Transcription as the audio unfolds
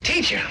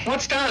Teacher,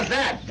 what style is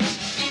that?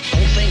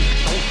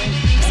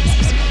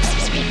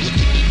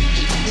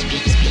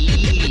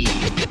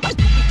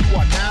 You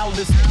are now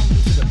listening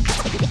to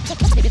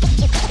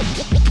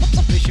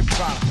the Bishop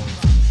Chronicles.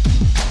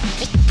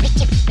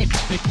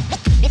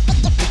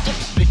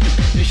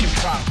 Bishop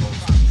Chronicles.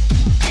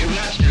 You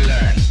must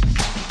learn.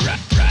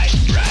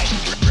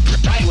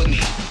 Right with me.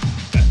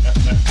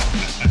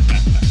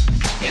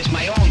 It's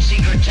my own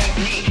secret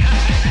technique.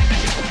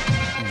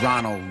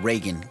 Ronald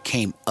Reagan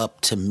came up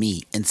to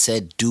me and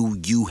said, "Do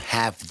you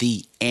have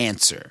the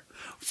answer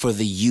for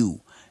the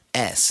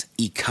U.S.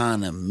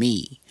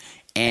 economy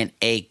and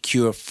a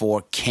cure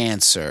for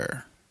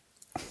cancer?"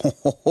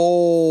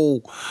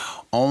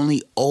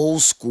 Only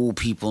old school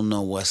people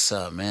know what's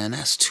up, man.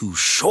 That's too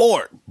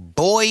short,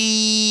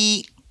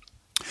 boy.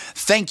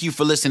 Thank you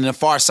for listening to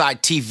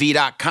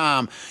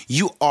FarsideTV.com.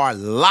 You are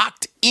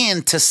locked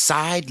into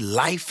Side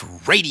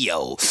Life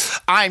Radio.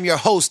 I'm your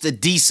host,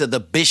 Adisa the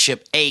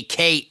Bishop,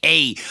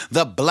 a.k.a.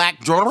 the Black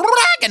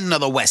Dragon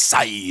of the West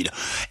Side,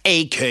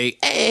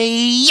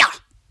 a.k.a.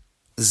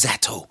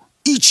 Zato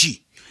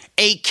Ichi,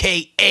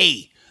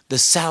 a.k.a. the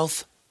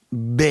South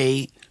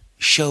Bay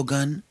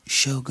Shogun,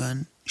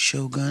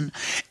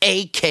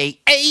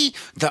 a.k.a.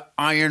 the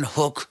Iron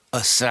Hook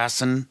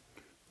Assassin,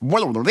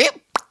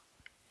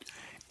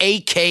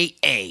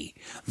 a.k.a.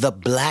 the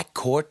Black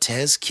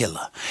Cortez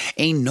Killer.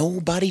 Ain't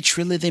nobody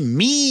triller than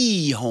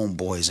me,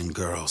 homeboys and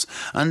girls.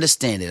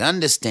 Understand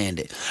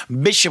it.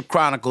 Bishop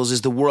Chronicles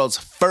is the world's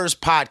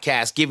first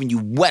podcast giving you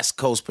West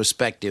Coast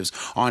perspectives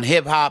on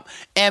hip-hop,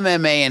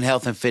 MMA, and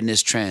health and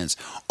fitness trends.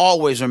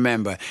 Always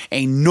remember,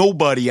 ain't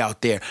nobody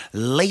out there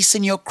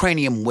lacing your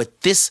cranium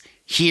with this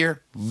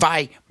here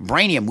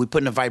vibranium. We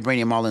putting the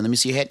vibranium all in. Let me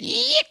see your head.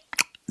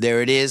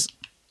 There it is.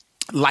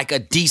 Like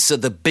Adisa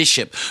the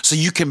Bishop. So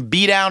you can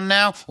be down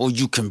now or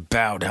you can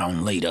bow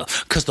down later.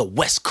 Because the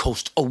West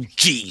Coast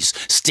OGs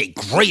stay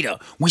greater.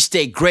 We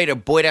stay greater,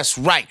 boy. That's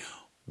right.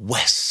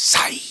 West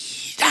Side.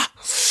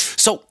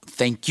 So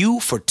thank you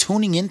for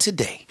tuning in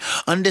today.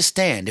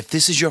 Understand, if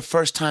this is your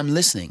first time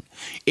listening,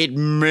 it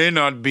may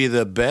not be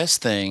the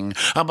best thing,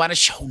 but it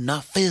sure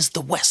enough is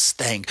the West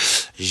thing.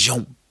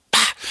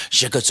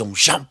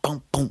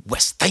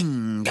 West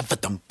thing,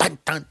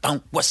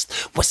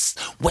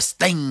 West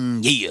thing,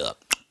 yeah.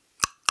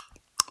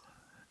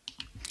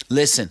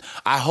 Listen,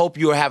 I hope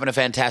you are having a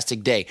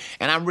fantastic day,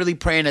 and I'm really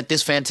praying that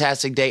this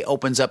fantastic day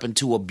opens up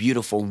into a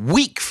beautiful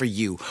week for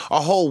you,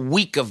 a whole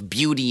week of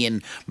beauty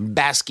and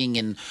basking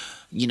in,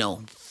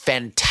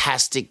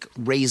 fantastic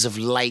rays of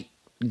light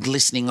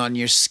glistening on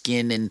your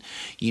skin and,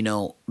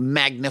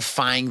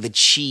 magnifying the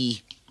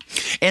chi.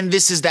 And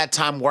this is that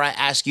time where I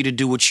ask you to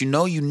do what you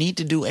know you need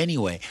to do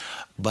anyway.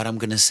 But I'm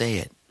going to say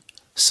it.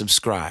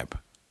 Subscribe.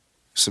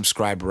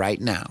 Subscribe right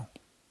now.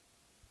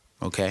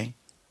 Okay?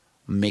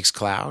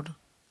 Mixcloud,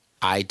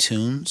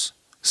 iTunes,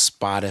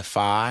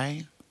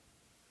 Spotify,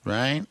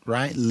 right?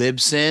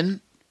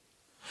 Libsyn.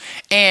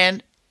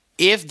 And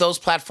if those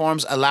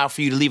platforms allow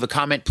for you to leave a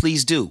comment,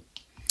 please do.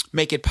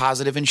 Make it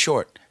positive and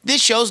short.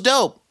 This show's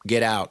dope.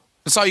 Get out.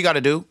 That's all you got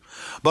to do.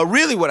 But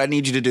really what I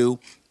need you to do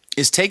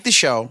is take the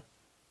show,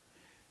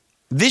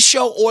 this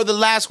show or the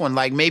last one,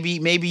 like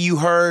maybe you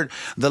heard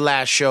the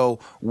last show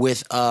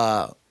with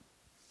where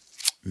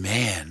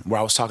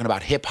I was talking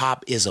about hip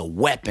hop is a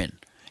weapon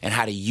and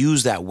how to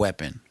use that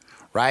weapon,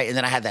 right? And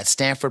then I had that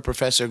Stanford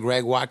professor,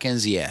 Greg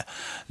Watkins. Yeah,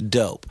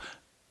 dope.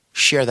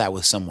 Share that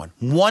with someone.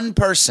 One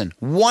person,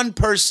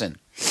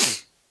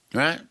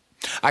 right?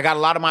 I got a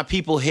lot of my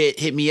people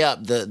hit me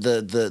up,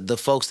 the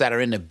folks that are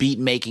into beat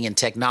making and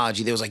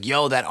technology. They was like,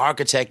 yo, that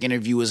Architect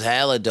interview was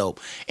hella dope.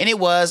 And it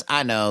was,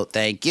 I know,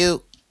 thank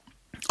you.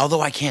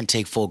 Although I can't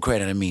take full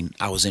credit. I mean,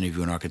 I was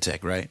interviewing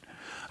Architect, right?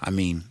 I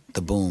mean,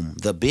 the boom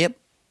bip.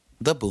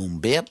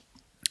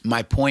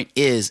 My point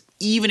is,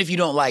 even if you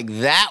don't like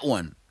that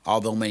one,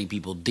 although many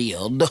people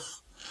did,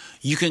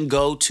 you can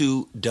go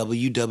to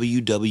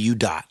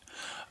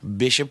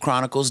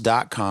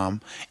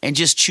www.bishopchronicles.com and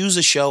just choose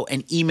a show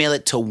and email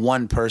it to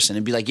one person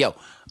and be like, yo,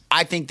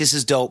 I think this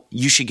is dope.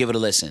 You should give it a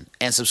listen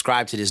and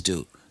subscribe to this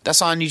dude. That's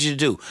all I need you to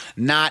do.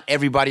 Not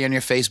everybody on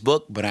your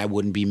Facebook, but I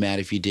wouldn't be mad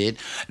if you did.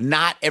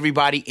 Not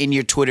everybody in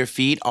your Twitter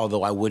feed,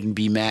 although I wouldn't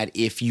be mad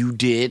if you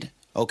did,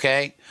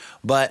 okay?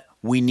 But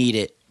we need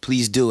it.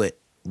 Please do it.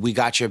 We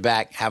got your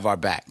back. Have our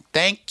back.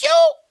 Thank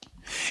you.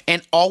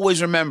 And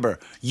always remember,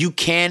 you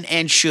can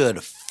and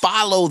should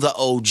follow the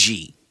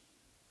OG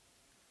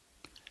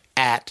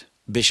at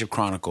Bishop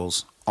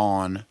Chronicles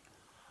on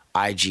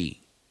IG.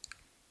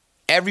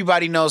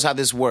 Everybody knows how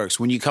this works.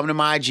 When you come to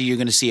my IG, you're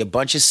going to see a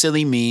bunch of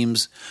silly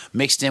memes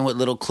mixed in with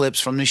little clips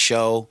from the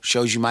shows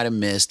you might have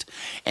missed.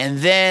 And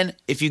then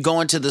if you go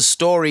into the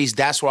stories,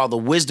 that's where all the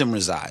wisdom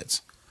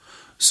resides.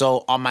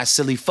 So all my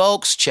silly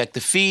folks, check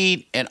the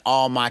feed, and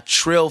all my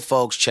trill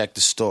folks, check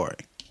the story.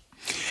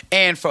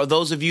 And for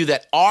those of you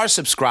that are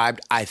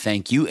subscribed, I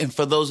thank you. And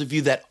for those of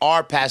you that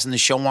are passing the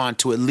show on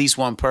to at least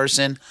one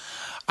person,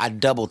 I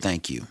double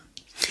thank you.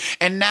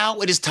 And now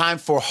it is time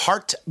for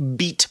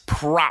Heartbeat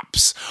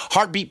Props.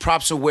 Heartbeat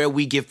Props are where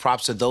we give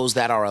props to those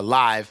that are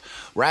alive,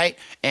 right?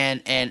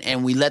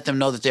 And we let them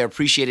know that they're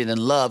appreciated and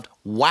loved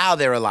while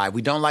they're alive.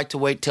 We don't like to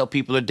wait till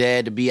people are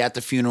dead to be at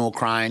the funeral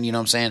crying, you know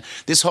what I'm saying?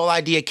 This whole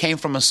idea came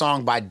from a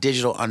song by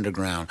Digital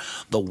Underground,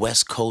 the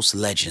West Coast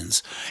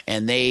Legends.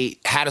 And they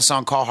had a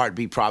song called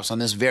Heartbeat Props on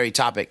this very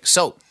topic.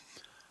 So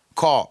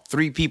call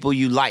 3 people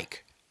you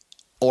like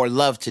or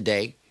love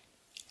today,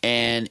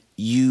 and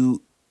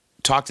you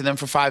talk to them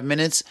for 5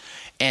 minutes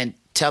and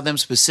tell them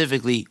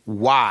specifically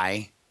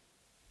why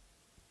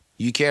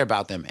you care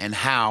about them and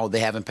how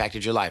they have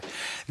impacted your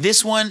life.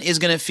 This one is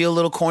going to feel a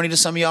little corny to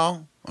some of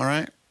y'all, all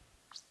right?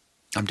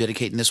 I'm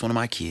dedicating this one to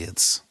my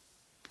kids.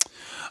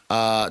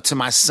 To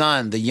my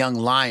son, the young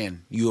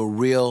lion, you're a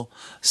real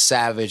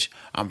savage.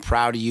 I'm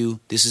proud of you.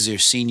 This is your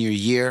senior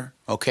year,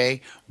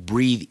 okay?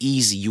 Breathe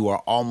easy. You are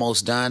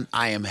almost done.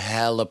 I am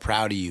hella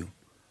proud of you.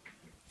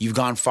 You've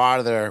gone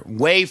farther,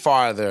 way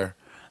farther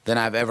than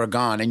I've ever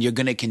gone, and you're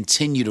going to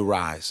continue to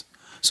rise.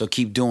 So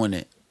keep doing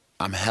it.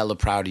 I'm hella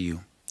proud of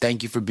you.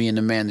 Thank you for being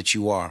the man that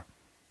you are.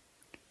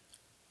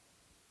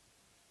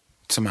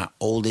 To my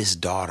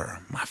oldest daughter,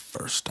 my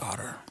first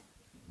daughter,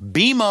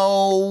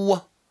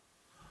 BMO.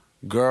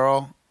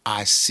 Girl,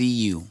 I see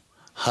you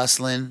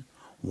hustling,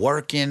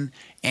 working,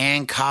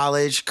 and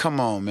college. Come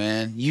on,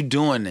 man. You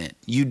doing it.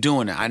 You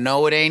doing it. I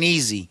know it ain't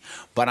easy,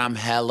 but I'm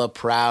hella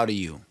proud of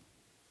you.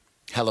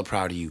 Hella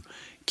proud of you.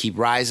 Keep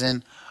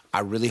rising. I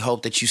really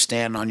hope that you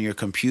stand on your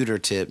computer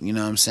tip, you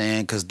know what I'm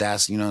saying? Because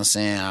that's, you know what I'm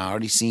saying, I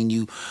already seen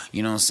you,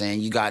 you know what I'm saying?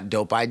 You got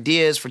dope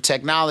ideas for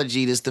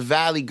technology. This the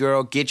Valley,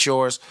 girl. Get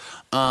yours.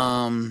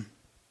 And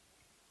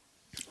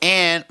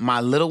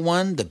my little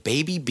one, the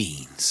baby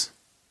beans.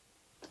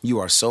 You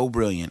are so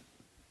brilliant.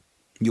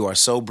 You are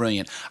so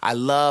brilliant. I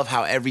love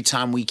how every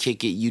time we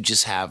kick it, you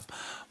just have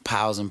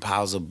piles and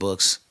piles of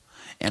books.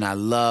 And I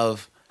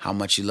love how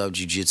much you love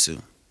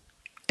jiu-jitsu.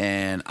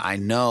 And I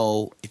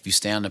know if you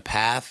stay on the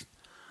path,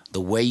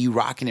 the way you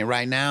rocking it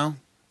right now,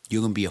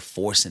 you're going to be a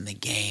force in the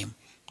game.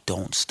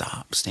 Don't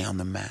stop. Stay on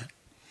the mat.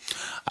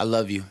 I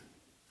love you.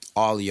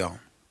 All of y'all.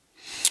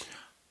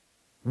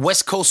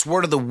 West Coast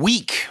word of the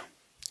week.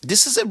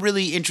 This is a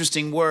really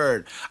interesting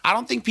word. I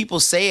don't think people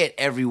say it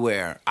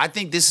everywhere. I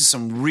think this is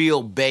some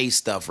real Bay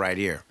stuff right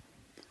here.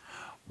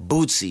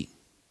 Bootsy.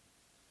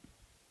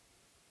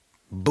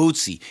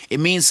 Bootsy. It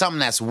means something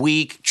that's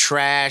weak,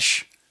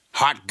 trash,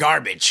 hot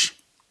garbage.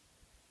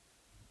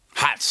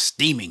 Hot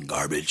steaming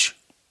garbage.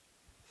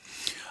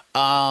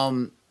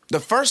 The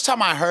first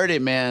time I heard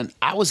it, man,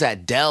 I was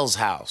at Dell's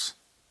house.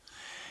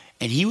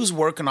 And he was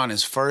working on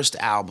his first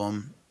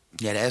album.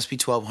 He had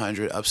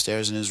SP1200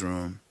 upstairs in his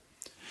room.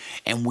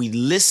 And we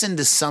listened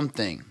to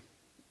something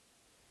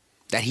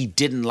that he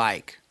didn't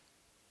like.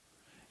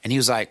 And he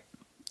was like,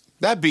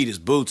 that beat is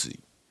Bootsy.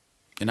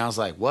 And I was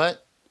like,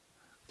 what?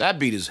 That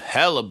beat is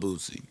hella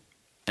Bootsy.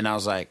 And I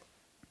was like,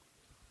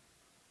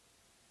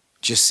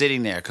 just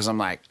sitting there, because I'm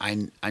like,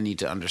 I need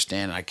to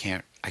understand. I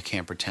can't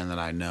pretend that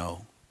I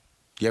know.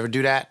 You ever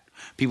do that?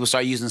 People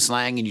start using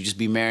slang and you just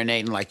be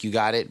marinating like you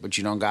got it, but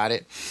you don't got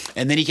it.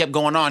 And then he kept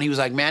going on. He was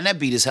like, man, that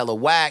beat is hella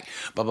whack,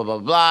 blah, blah, blah,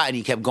 blah. And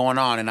he kept going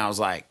on. And I was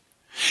like,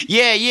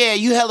 yeah,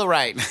 you hella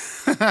right.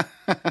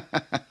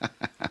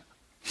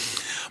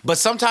 But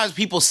sometimes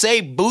people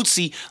say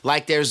Bootsy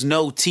like there's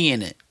no T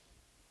in it.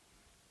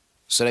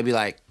 So they be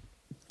like,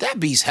 that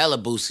beat's hella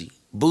Bootsy.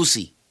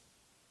 Bootsy.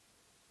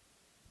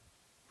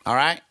 All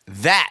right?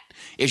 That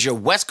is your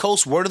West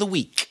Coast word of the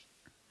week.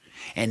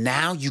 And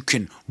now you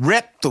can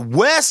rep the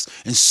West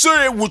and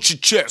say it with your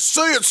chest.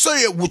 Say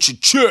it with your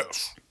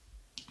chest.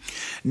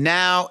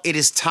 Now it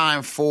is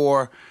time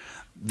for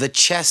the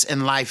chess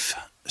and life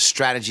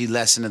strategy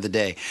lesson of the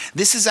day.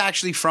 This is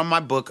actually from my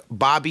book,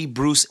 Bobby,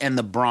 Bruce, and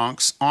the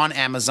Bronx, on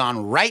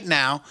Amazon right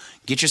now.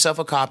 Get yourself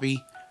a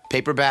copy,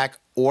 paperback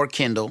or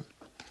Kindle,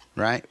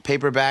 right?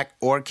 Paperback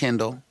or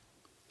Kindle.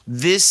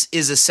 This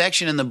is a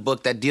section in the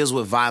book that deals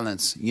with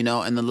violence. You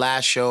know, in the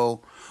last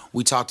show,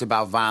 we talked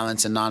about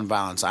violence and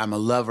nonviolence. I'm a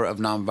lover of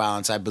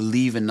nonviolence. I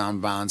believe in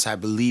nonviolence. I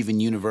believe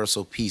in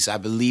universal peace. I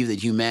believe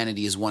that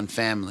humanity is one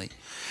family.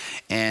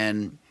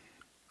 And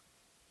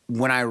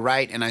when I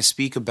write and I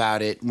speak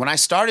about it, when I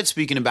started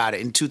speaking about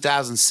it in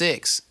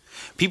 2006,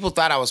 people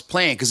thought I was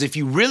playing. Because if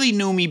you really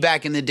knew me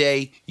back in the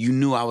day, you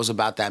knew I was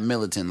about that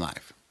militant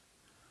life.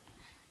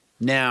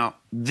 Now,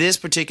 this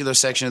particular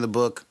section of the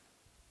book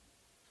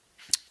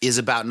is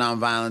about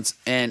nonviolence,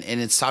 and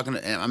it's talking.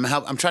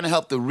 I'm trying to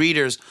help the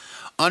readers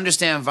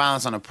understand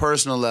violence on a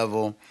personal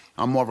level,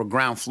 on more of a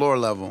ground floor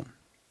level.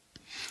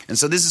 And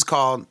so this is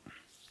called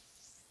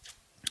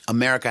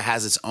America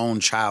Has Its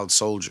Own Child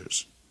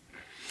Soldiers.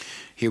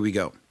 Here we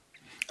go.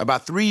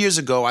 About 3 years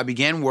ago, I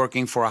began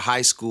working for a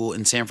high school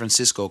in San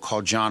Francisco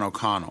called John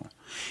O'Connell.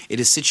 It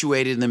is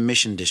situated in the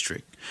Mission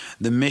District.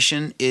 The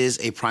Mission is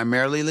a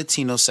primarily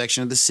Latino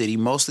section of the city,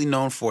 mostly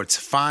known for its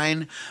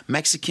fine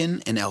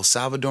Mexican and El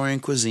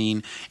Salvadorian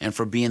cuisine and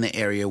for being the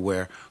area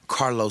where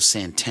Carlos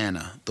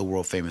Santana, the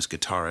world-famous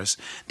guitarist,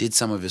 did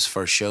some of his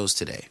first shows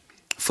today.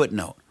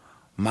 Footnote,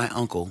 my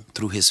uncle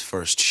threw his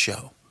first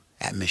show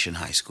at Mission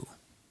High School.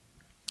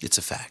 It's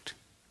a fact.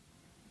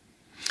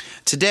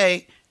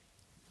 Today,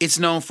 it's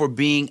known for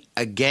being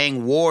a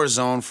gang war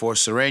zone for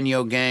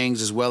Sereno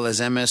gangs as well as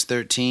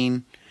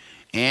MS-13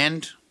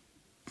 and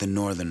the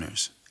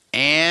Northerners.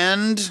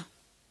 And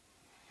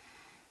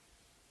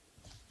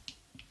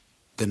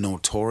the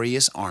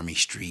notorious Army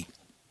Street.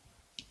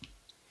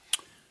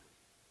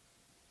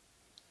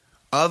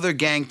 Other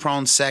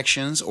gang-prone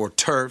sections, or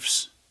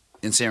TERFs,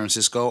 in San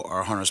Francisco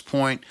are Hunters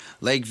Point,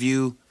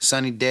 Lakeview,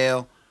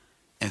 Sunnydale,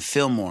 and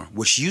Fillmore,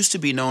 which used to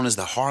be known as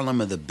the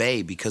Harlem of the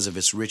Bay because of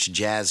its rich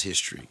jazz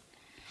history.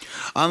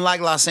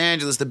 Unlike Los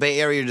Angeles, the Bay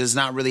Area does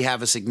not really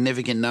have a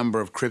significant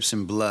number of Crips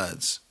and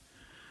Bloods.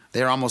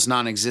 They're almost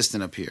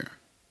non-existent up here.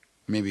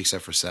 Maybe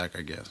except for SAC,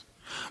 I guess.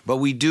 But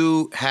we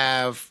do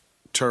have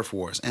turf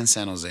wars, and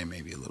San Jose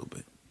maybe a little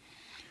bit.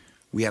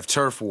 We have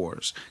turf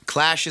wars,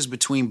 clashes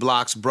between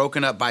blocks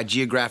broken up by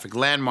geographic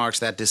landmarks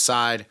that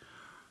decide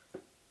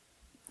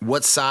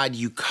what side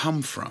you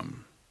come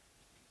from.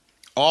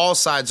 All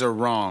sides are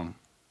wrong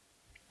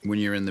when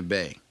you're in the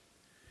Bay.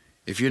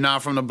 If you're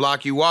not from the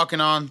block you're walking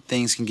on,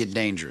 things can get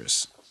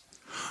dangerous.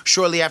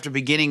 Shortly after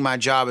beginning my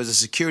job as a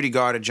security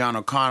guard at John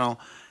O'Connell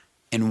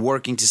and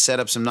working to set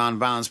up some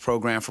nonviolence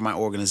program for my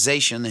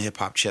organization, the Hip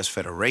Hop Chess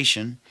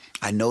Federation,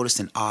 I noticed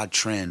an odd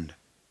trend.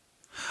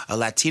 A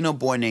Latino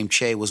boy named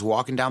Che was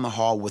walking down the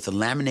hall with a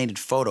laminated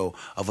photo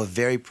of a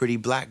very pretty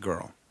black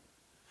girl.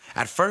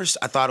 At first,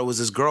 I thought it was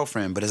his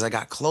girlfriend, but as I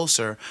got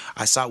closer,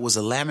 I saw it was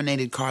a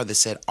laminated card that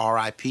said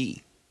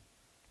R.I.P.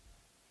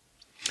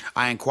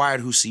 I inquired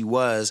who she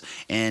was,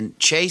 and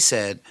Che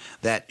said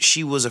that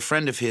she was a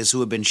friend of his who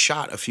had been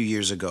shot a few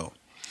years ago.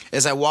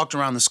 As I walked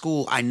around the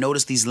school, I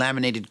noticed these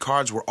laminated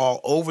cards were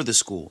all over the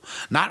school,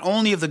 not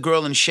only of the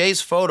girl in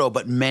Che's photo,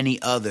 but many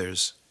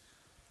others.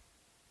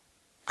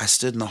 I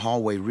stood in the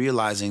hallway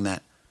realizing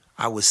that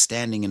I was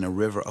standing in a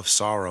river of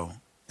sorrow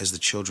as the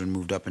children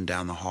moved up and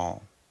down the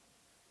hall.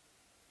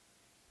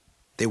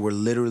 They were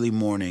literally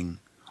mourning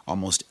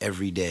almost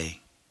every day.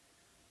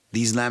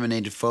 These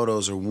laminated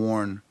photos are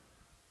worn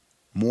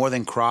more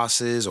than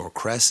crosses or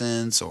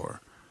crescents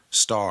or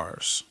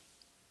stars.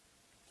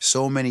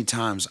 So many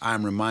times I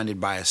am reminded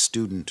by a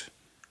student,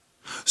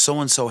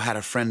 so-and-so had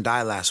a friend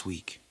die last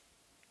week.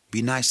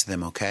 Be nice to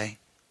them, okay?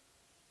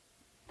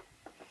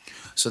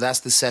 So that's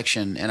the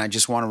section, and I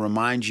just want to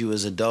remind you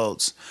as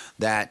adults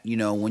that, you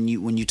know, when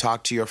you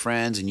talk to your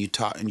friends and you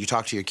talk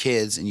to your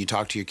kids and you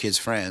talk to your kids'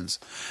 friends,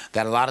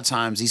 that a lot of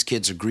times these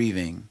kids are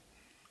grieving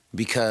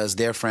because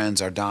their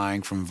friends are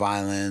dying from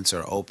violence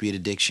or opiate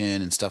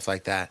addiction and stuff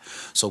like that.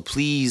 So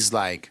please,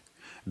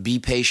 be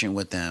patient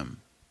with them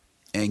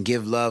and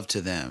give love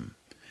to them.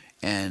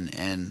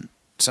 And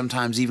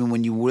sometimes even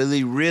when you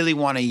really, really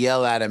want to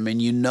yell at them and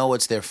you know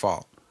it's their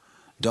fault,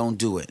 don't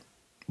do it.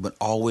 But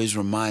always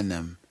remind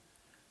them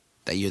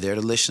that you're there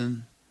to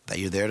listen, that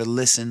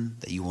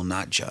you will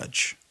not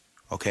judge,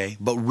 okay?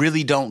 But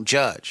really don't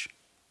judge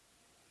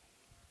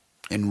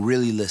and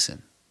really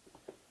listen.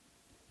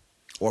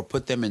 Or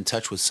put them in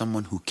touch with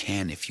someone who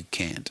can if you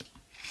can't.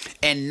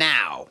 And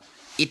now,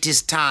 it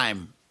is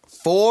time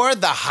for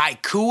the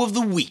haiku of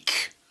the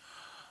week.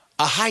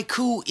 A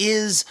haiku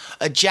is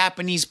a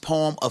Japanese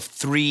poem of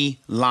 3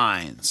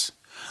 lines.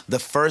 The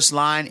first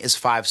line is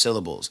 5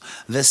 syllables.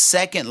 The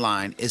second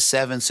line is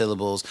 7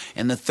 syllables.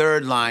 And the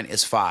third line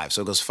is 5.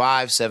 So it goes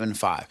 5, 7,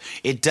 5.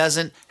 It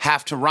doesn't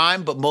have to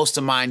rhyme, but most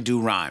of mine do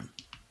rhyme.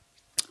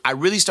 I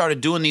really started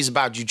doing these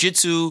about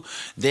jiu-jitsu.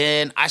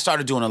 Then I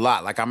started doing a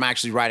lot. I'm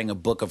actually writing a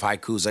book of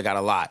haikus. I got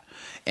a lot.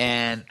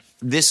 And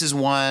this is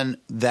one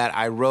that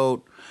I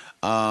wrote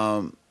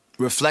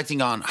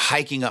reflecting on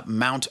hiking up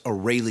Mount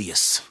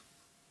Aurelius,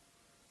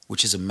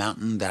 which is a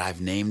mountain that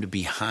I've named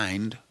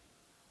behind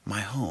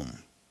my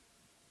home.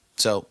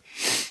 So,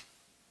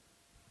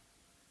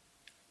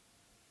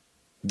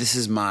 this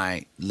is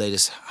my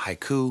latest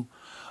haiku.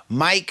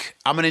 Mike,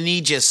 I'm going to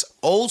need just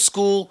old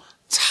school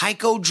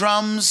taiko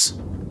drums.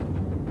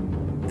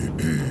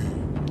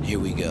 Here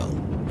we go.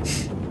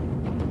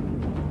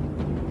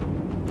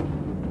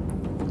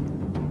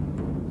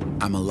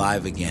 I'm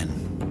alive again.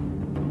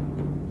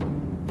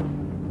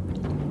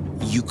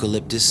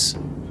 Eucalyptus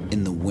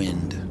in the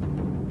wind.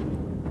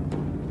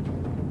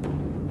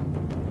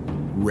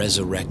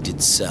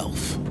 Resurrected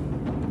self.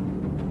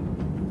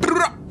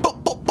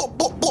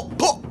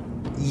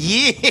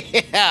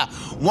 Yeah!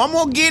 One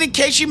more again in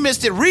case you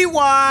missed it.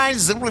 Rewind.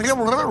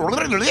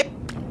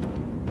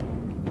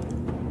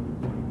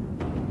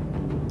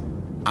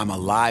 I'm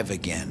alive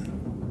again.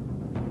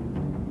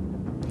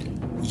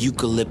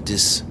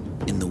 Eucalyptus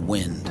in the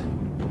wind.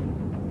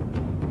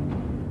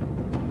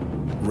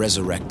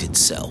 Resurrected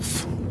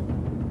self.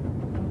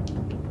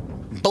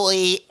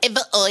 Boy,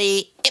 ever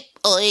oi, ip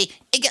oi,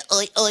 iga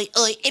oi oi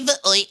oi, ever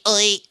oi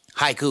oi.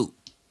 Haiku.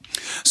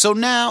 So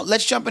now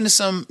let's jump into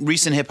some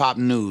recent hip hop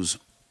news.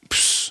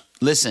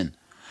 Listen,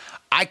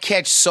 I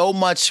catch so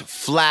much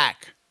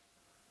flack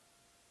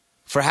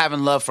for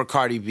having love for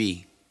Cardi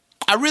B.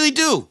 I really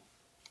do.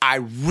 I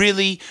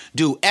really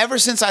do. Ever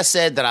since I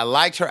said that I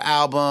liked her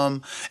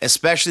album,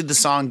 especially the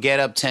song Get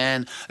Up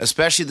 10,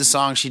 especially the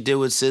song she did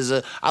with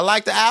SZA, I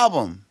like the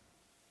album.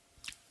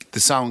 The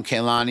song with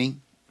Kehlani.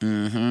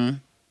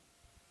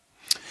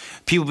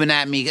 People been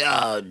at me,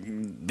 oh,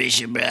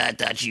 Bishop, bro, I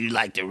thought you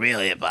liked the real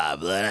hip-hop,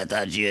 blood. I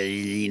thought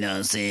you know what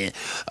I'm saying?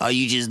 Oh,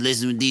 you just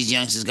listening to these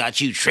youngsters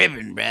got you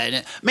tripping, bro.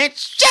 Man,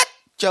 shut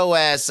your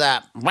ass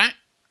up, bro.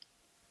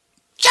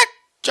 Shut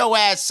your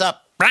ass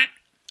up, bro.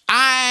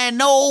 I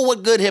know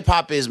what good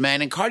hip-hop is,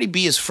 man, and Cardi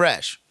B is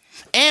fresh.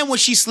 And when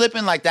she's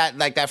slipping like that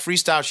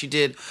freestyle she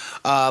did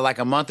like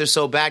a month or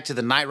so back to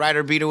the Knight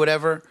Rider beat or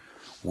whatever,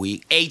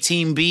 weak.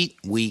 18 beat,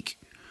 weak.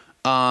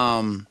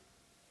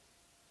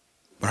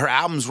 Her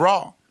album's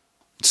raw.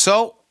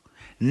 So,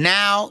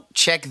 now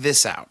check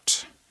this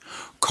out.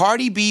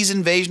 Cardi B's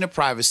Invasion of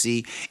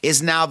Privacy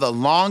is now the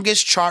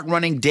longest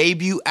chart-running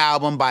debut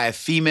album by a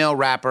female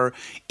rapper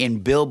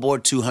in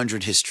Billboard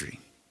 200 history.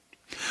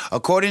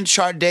 According to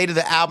chart data,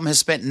 the album has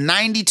spent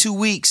 92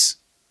 weeks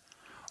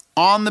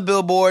on the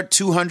Billboard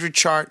 200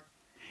 chart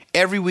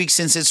every week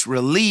since its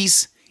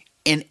release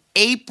in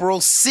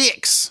April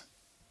 6,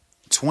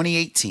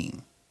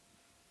 2018.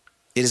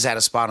 It is at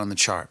a spot on the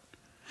chart.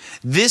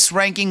 This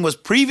ranking was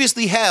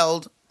previously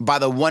held by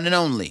the one and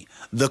only,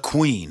 the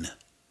Queen,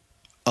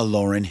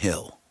 Lauryn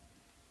Hill.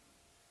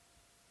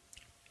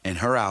 And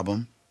her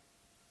album,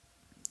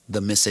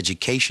 The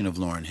Miseducation of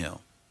Lauryn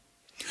Hill.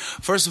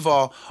 First of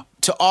all,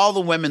 to all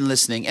the women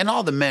listening, and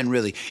all the men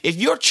really, if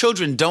your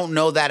children don't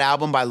know that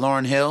album by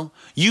Lauryn Hill,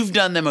 you've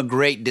done them a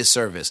great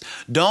disservice.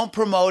 Don't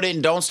promote it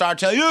and don't start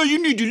telling, oh,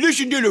 you need to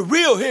listen to the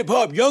real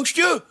hip-hop,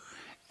 youngster.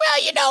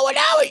 Well, you know, when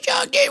I was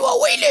young, this is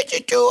what we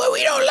listened to, and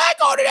we don't like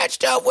all of that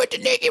stuff with the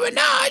Nicki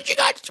Minaj. You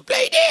got to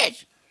play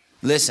this.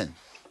 Listen,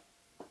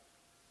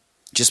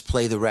 just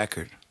play the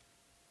record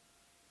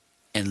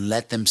and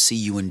let them see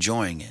you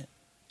enjoying it,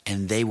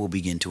 and they will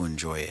begin to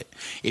enjoy it.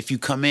 If you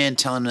come in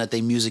telling them that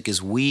their music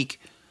is weak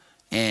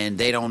and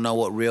they don't know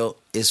what real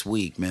is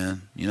weak,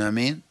 man. You know what I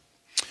mean?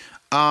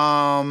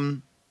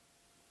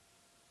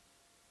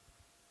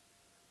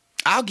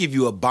 I'll give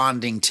you a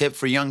bonding tip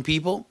for young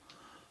people.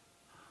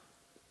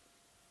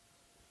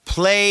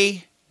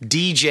 Play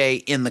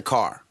DJ in the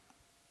car.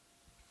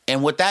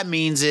 And what that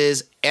means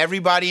is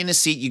everybody in the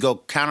seat, you go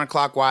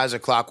counterclockwise or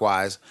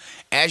clockwise.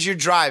 As you're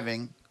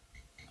driving,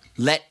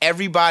 let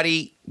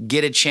everybody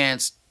get a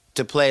chance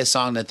to play a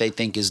song that they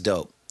think is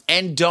dope.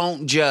 And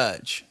don't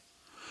judge.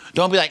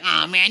 Don't be like,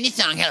 oh man, this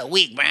song hella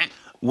weak, man.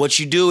 What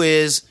you do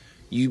is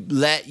you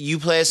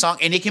play a song,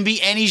 and it can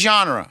be any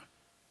genre.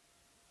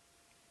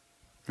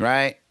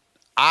 Right?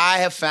 I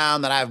have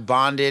found that I've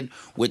bonded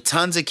with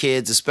tons of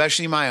kids,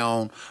 especially my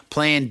own,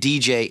 playing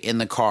DJ in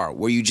the car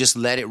where you just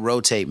let it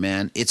rotate,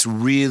 man. It's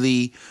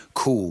really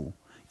cool.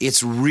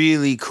 It's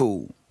really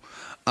cool.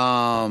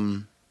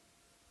 Have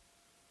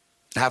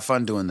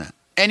fun doing that.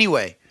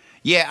 Anyway,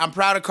 yeah, I'm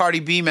proud of Cardi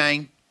B,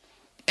 man.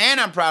 And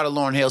I'm proud of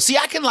Lauryn Hill. See,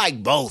 I can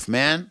like both,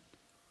 man.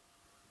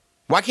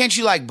 Why can't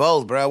you like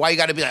both, bro? Why you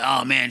got to be like,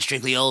 oh, man,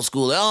 strictly old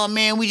school. Oh,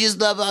 man, we just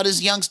love all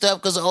this young stuff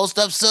because the old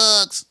stuff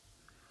sucks.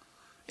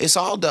 It's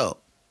all dope.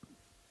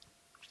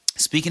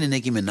 Speaking of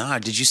Nicki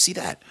Minaj, did you see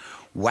that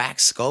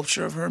wax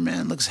sculpture of her,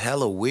 man? Looks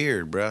hella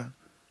weird, bro.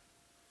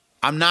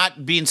 I'm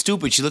not being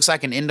stupid. She looks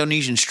like an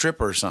Indonesian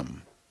stripper or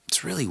something.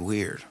 It's really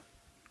weird.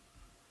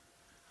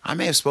 I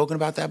may have spoken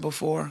about that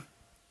before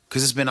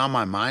because it's been on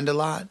my mind a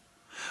lot.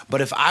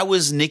 But if I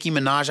was Nicki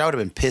Minaj, I would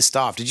have been pissed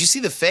off. Did you see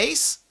the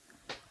face?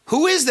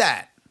 Who is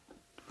that?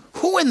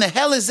 Who in the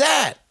hell is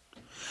that?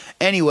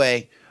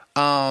 Anyway,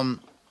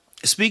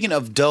 speaking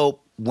of dope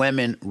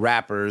women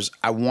rappers,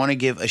 I want to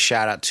give a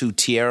shout out to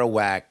Tierra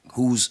Whack,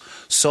 who's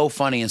so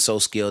funny and so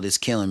skilled, it's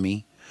killing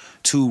me.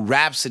 To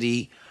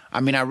Rhapsody,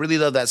 I mean, I really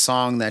love that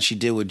song that she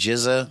did with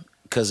Jizza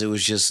because it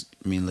was just,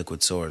 I mean,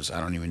 Liquid Swords. I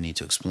don't even need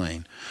to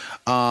explain.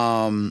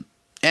 And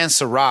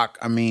Ciroc,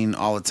 I mean,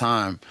 all the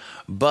time.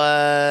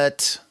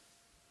 But,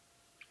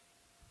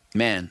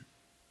 man,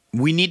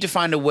 we need to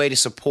find a way to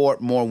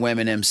support more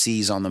women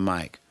MCs on the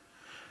mic.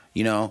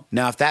 You know,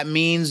 now if that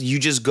means you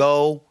just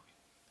go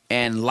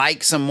and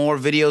like some more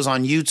videos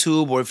on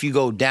YouTube, or if you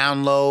go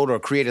download or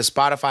create a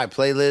Spotify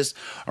playlist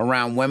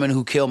around women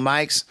who kill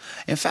mics.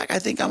 In fact, I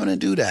think I'm going to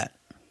do that.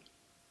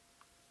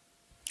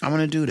 I'm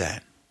going to do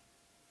that.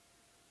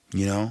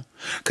 You know?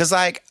 Because,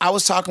 like, I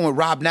was talking with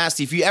Rob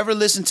Nasty. If you ever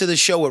listen to the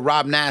show with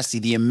Rob Nasty,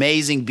 the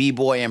amazing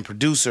B-boy and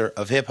producer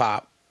of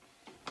hip-hop,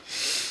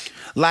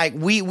 like,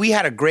 we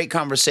had a great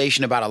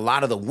conversation about a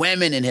lot of the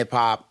women in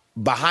hip-hop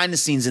behind the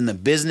scenes in the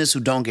business who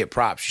don't get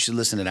props. You should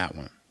listen to that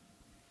one.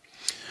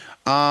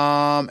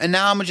 And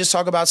now I'm going to just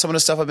talk about some of the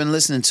stuff I've been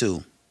listening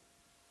to.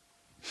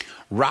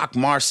 Rock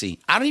Marcy.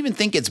 I don't even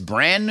think it's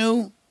brand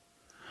new,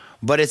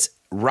 but it's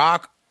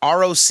Rock,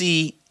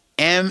 ROCMARCI.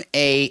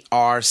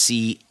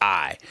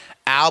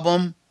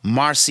 Album,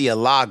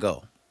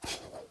 Marcielago.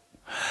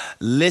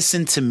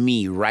 Listen to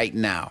me right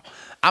now.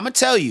 I'm going to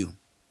tell you,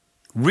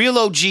 real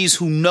OGs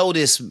who know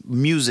this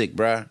music,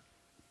 bruh,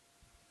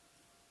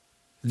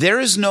 there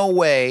is no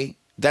way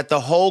that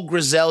the whole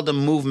Griselda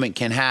movement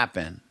can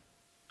happen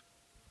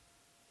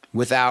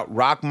without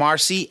Rock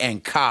Marcy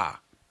and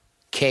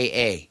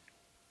K.A.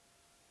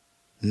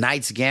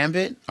 Knight's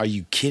Gambit? Are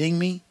you kidding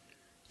me?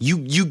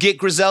 You get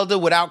Griselda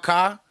without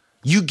Ka?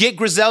 You get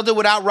Griselda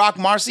without Rock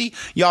Marcy?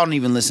 Y'all don't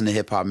even listen to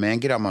hip hop, man.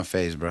 Get out my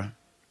face, bro.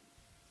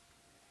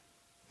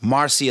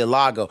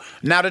 Marcielago.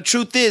 Now, the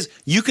truth is,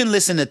 you can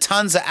listen to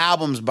tons of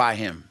albums by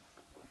him.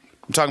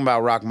 I'm talking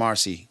about Rock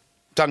Marcy.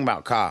 I'm talking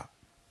about Ka.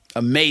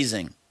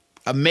 Amazing.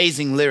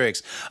 Amazing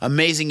lyrics.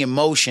 Amazing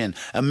emotion.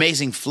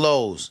 Amazing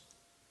flows.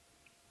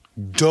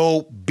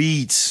 Dope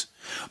beats.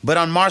 But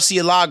on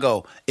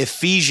Marcielago,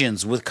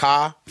 Ephesians with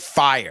Ka,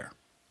 fire.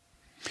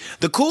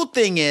 The cool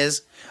thing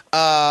is,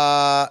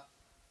 now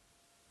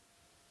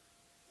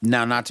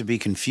not to be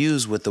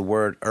confused with the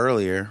word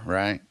earlier,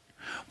 right?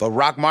 But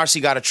Rock Marcy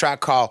got a track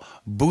called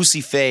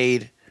Boosie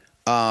Fade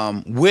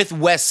with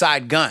West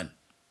Side Gun,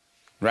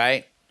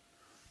 right?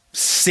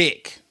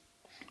 Sick.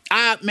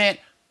 Man,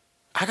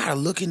 I gotta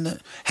look in the.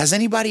 Has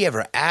anybody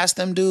ever asked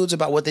them dudes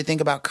about what they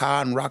think about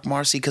Ka and Rock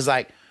Marcy? Because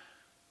like,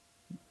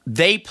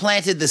 they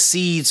planted the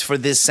seeds for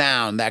this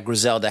sound that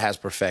Griselda has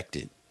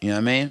perfected. You know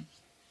what I mean?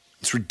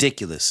 It's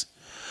ridiculous.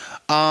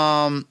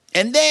 And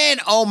then,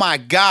 oh my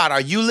God,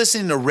 are you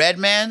listening to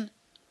Redman?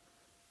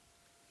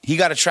 He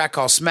got a track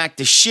called Smack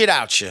the Shit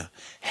Out Ya.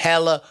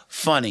 Hella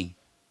funny.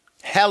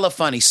 Hella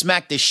funny.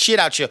 Smack the shit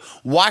out you.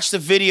 Watch the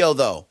video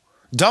though.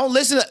 Don't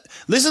listen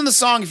to the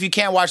song if you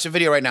can't watch the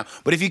video right now.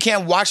 But if you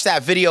can't watch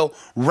that video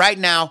right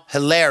now,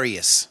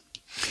 hilarious.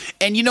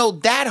 And you know,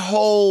 that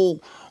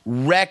whole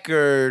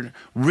record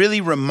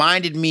really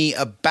reminded me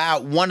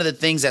about one of the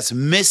things that's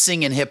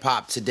missing in hip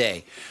hop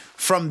today.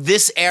 From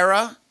this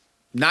era,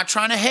 not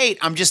trying to hate,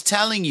 I'm just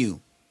telling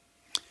you,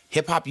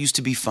 hip hop used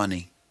to be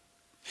funny.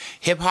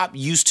 Hip hop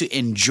used to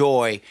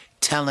enjoy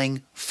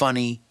telling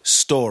funny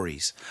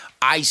stories.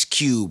 Ice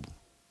Cube.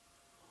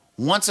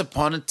 Once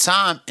upon a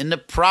time in the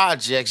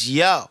projects,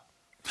 yo,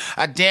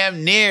 I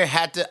damn near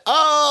had to,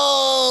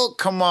 oh,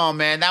 come on,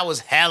 man. That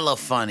was hella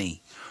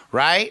funny,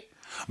 right?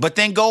 But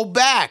then go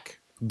back.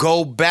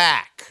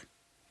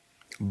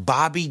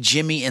 Bobby,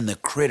 Jimmy, and the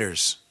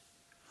Critters.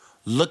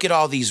 Look at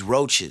all these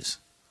roaches.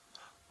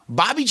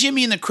 Bobby,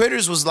 Jimmy, and the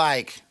Critters was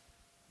like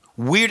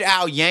Weird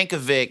Al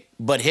Yankovic,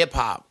 but hip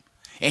hop.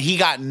 And he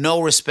got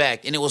no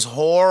respect. And it was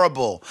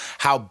horrible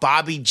how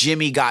Bobby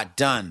Jimmy got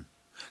done.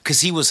 Because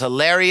he was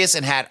hilarious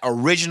and had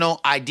original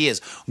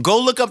ideas.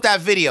 Go look up that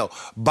video.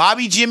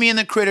 Bobby Jimmy and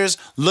the Critters,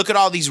 look at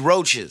all these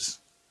roaches.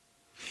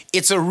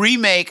 It's a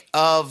remake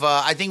of,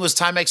 I think it was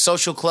Timex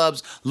Social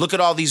Club's Look at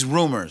All These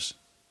Rumors.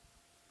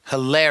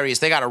 Hilarious.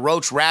 They got a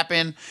roach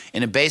rapping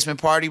in a basement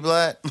party,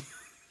 blood.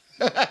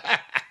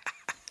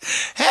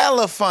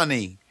 Hella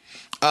funny.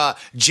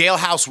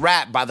 Jailhouse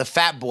Rap by the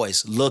Fat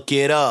Boys. Look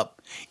it up.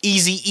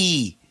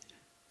 Eazy-E.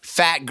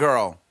 Fat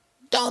Girl.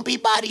 Don't be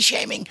body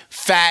shaming.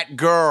 Fat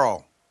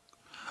Girl.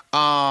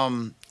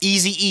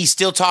 Eazy-E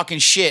still talking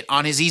shit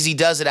on his Easy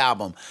Does It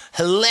album.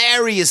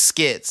 Hilarious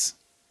skits.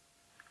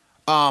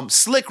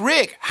 Slick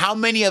Rick, how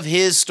many of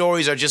his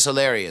stories are just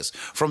hilarious?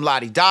 From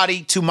Lottie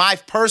Dottie to my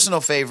personal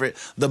favorite,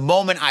 The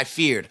Moment I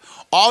Feared.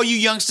 All you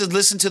youngsters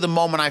listen to The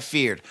Moment I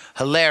Feared.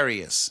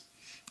 Hilarious.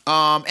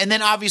 And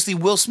then obviously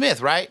Will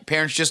Smith, right?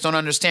 Parents Just Don't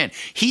Understand.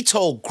 He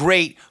told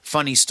great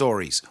funny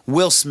stories.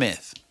 Will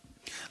Smith.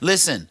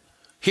 Listen.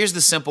 Here's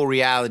the simple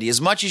reality. As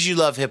much as you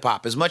love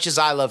hip-hop, as much as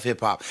I love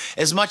hip-hop,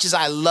 as much as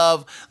I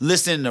love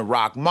listening to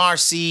Rock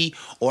Marcy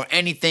or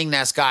anything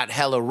that's got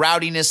hella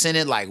rowdiness in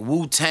it like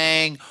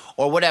Wu-Tang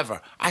or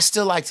whatever, I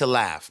still like to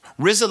laugh.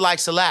 RZA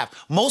likes to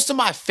laugh. Most of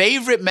my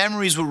favorite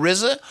memories with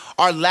RZA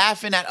are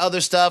laughing at other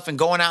stuff and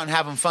going out and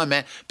having fun,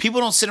 man. People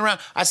don't sit around.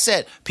 I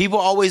said, people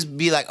always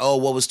be like, oh,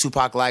 what was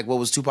Tupac like? What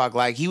was Tupac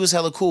like? He was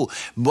hella cool.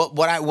 But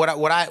what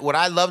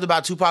I loved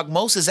about Tupac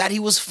most is that he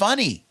was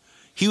funny.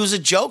 He was a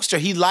jokester.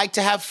 He liked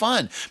to have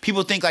fun.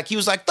 People think like he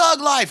was like Thug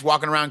Life,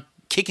 walking around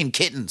kicking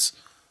kittens.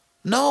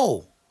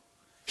 No.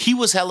 He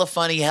was hella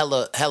funny,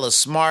 hella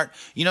smart.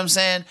 You know what I'm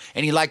saying?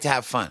 And he liked to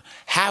have fun.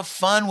 Have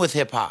fun with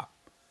hip hop.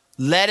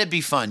 Let it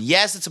be fun.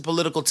 Yes, it's a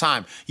political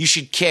time. You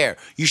should care.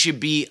 You should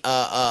be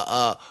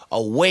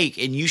awake,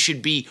 and you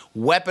should be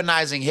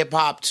weaponizing hip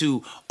hop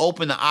to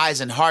open the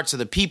eyes and hearts of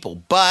the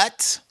people.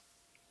 But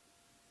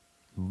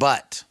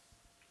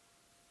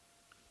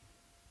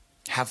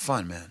have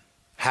fun, man.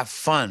 Have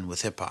fun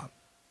with hip-hop.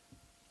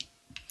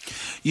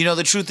 You know,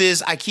 the truth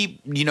is, I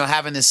keep,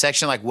 having this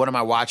section like, what am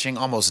I watching?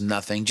 Almost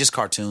nothing. Just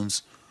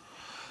cartoons.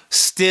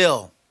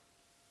 Still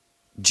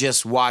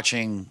just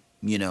watching,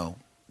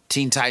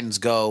 Teen Titans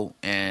Go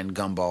and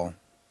Gumball,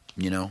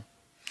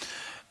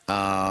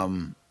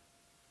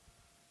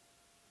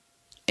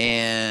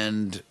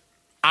 And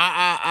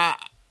I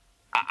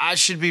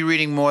should be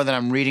reading more than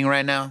I'm reading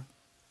right now.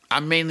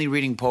 I'm mainly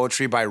reading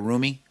poetry by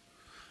Rumi.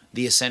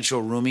 The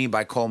Essential Rumi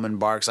by Coleman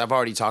Barks. I've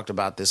already talked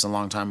about this a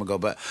long time ago,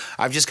 but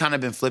I've just kind of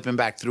been flipping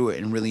back through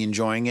it and really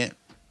enjoying it.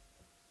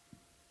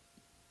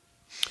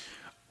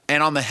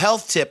 And on the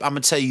health tip, I'm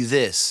going to tell you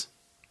this.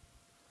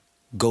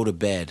 Go to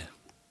bed.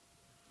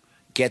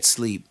 Get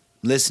sleep.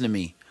 Listen to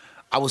me.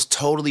 I was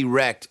totally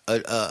wrecked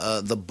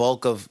the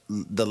bulk of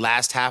the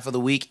last half of the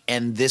week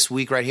and this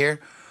week right here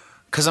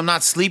because I'm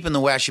not sleeping the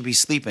way I should be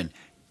sleeping.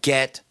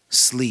 Get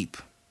sleep.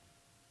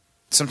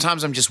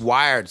 Sometimes I'm just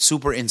wired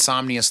super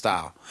insomnia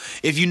style.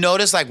 If you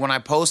notice, like when I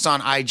post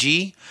on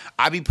IG,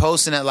 I be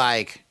posting at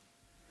like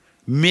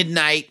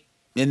midnight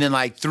and then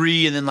like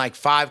 3 and then like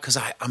 5 because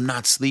I'm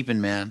not sleeping,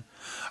 man.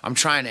 I'm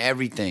trying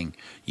everything.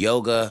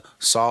 Yoga,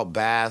 salt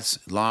baths,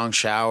 long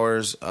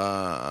showers,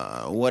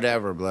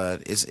 whatever,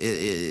 blood.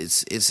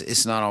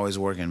 It's not always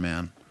working,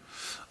 man.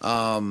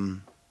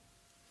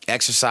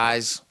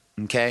 Exercise,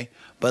 okay?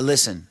 But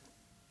listen,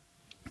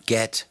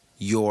 get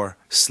your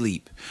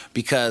sleep.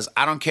 Because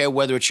I don't care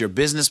whether it's your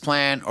business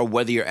plan or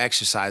whether you're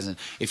exercising.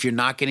 If you're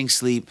not getting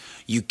sleep,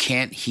 you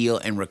can't heal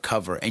and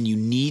recover. And you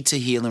need to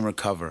heal and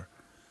recover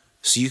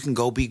so you can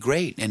go be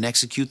great and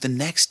execute the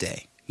next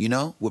day, you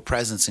know, with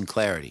presence and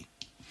clarity.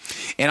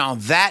 And on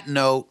that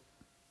note,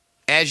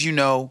 as you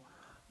know,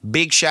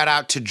 big shout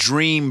out to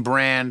Dream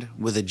Brand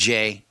with a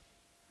J.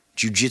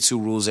 Jiu-Jitsu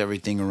rules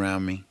everything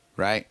around me,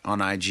 right? On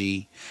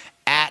IG.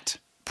 At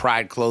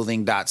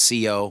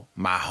prideclothing.co.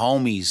 My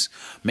homies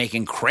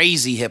making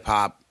crazy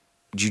hip-hop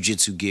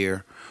jiu-jitsu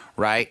gear,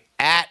 right?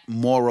 At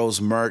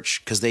Moros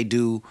Merch, because they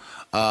do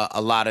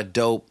a lot of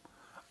dope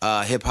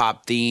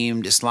hip-hop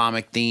themed,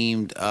 Islamic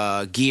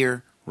themed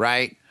gear,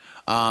 right?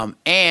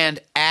 And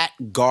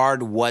at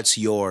Guard What's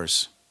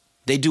Yours.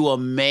 They do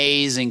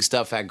amazing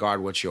stuff at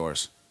Guard What's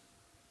Yours.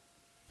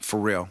 For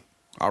real.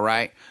 All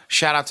right?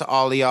 Shout out to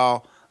all of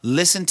y'all.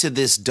 Listen to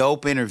this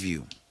dope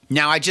interview.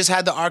 Now, I just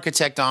had the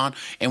architect on,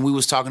 and we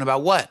was talking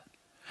about what?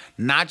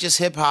 Not just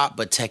hip-hop,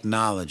 but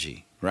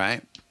technology,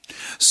 right?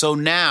 So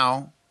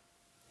now,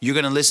 you're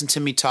going to listen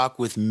to me talk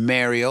with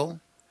Mariel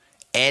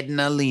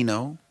Edna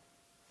Lino,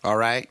 all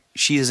right?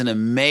 She is an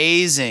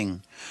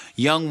amazing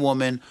young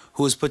woman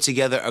who has put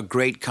together a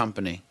great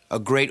company, a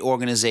great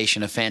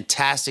organization, a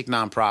fantastic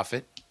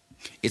nonprofit.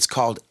 It's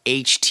called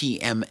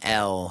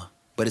HTML,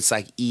 but it's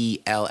like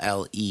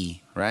ELLE,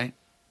 right?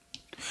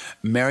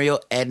 Mariel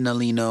Edna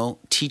Lino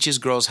teaches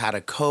girls how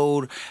to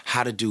code,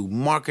 how to do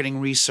marketing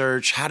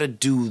research, how to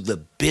do the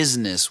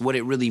business, what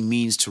it really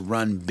means to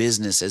run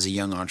business as a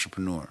young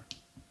entrepreneur.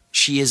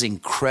 She is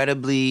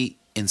incredibly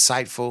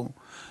insightful.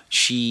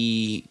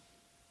 She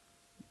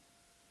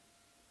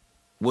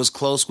was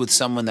close with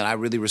someone that I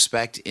really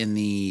respect in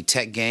the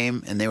tech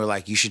game, and they were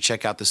like, you should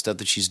check out the stuff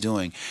that she's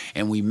doing.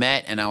 And we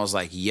met, and I was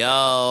like,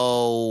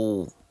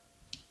 yo.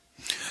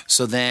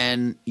 So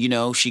then, you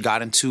know, she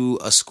got into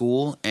a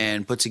school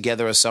and put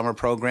together a summer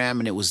program,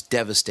 and it was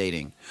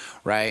devastating,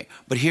 right?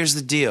 But here's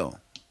the deal.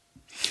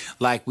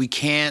 Like, we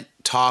can't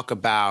talk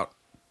about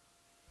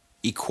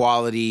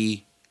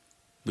equality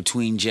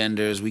between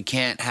genders. We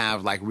can't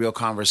have like real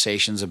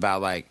conversations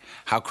about like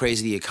how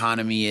crazy the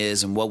economy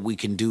is and what we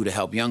can do to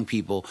help young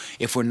people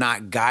if we're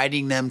not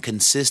guiding them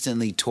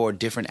consistently toward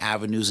different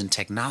avenues and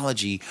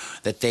technology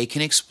that they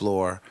can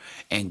explore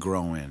and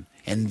grow in.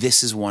 And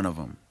this is one of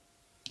them.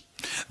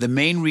 The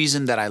main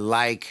reason that I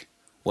like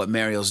what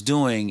Mariel's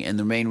doing and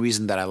the main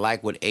reason that I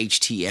like what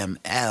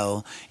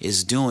HTML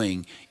is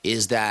doing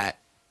is that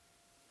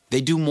they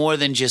do more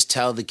than just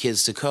tell the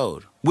kids to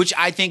code, which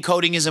I think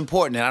coding is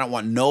important. And I don't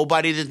want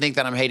nobody to think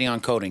that I'm hating on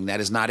coding. That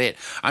is not it.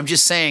 I'm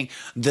just saying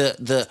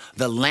the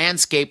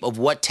landscape of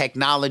what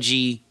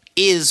technology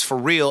is for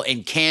real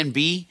and can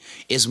be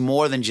is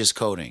more than just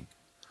coding.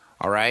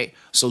 All right.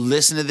 So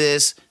listen to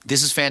this.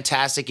 This is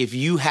fantastic. If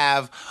you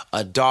have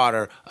a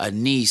daughter, a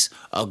niece,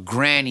 a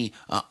granny,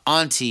 an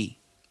auntie,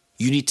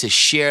 you need to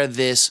share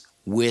this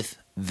with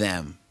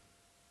them.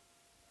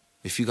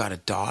 If you got a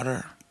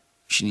daughter,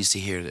 she needs to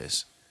hear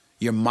this.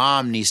 Your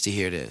mom needs to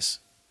hear this.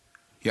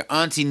 Your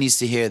auntie needs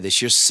to hear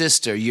this. Your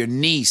sister, your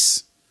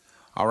niece.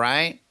 All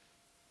right?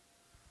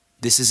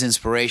 This is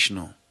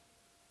inspirational.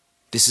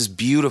 This is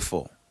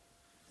beautiful.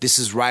 This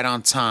is right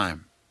on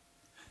time.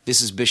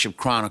 This is Bishop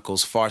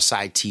Chronicles,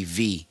 Farside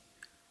TV,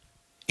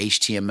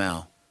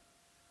 HTML,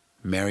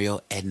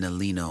 Mariel Edna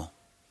Lino.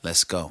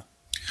 Let's go.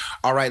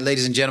 All right,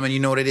 ladies and gentlemen, you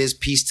know what it is.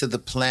 Peace to the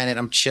planet.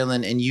 I'm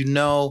chilling. And you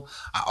know,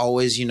 I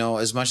always,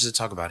 as much as I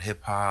talk about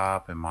hip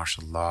hop and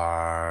martial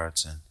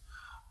arts and,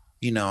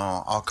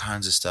 all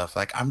kinds of stuff,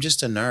 like I'm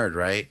just a nerd,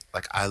 right?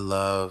 Like I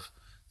love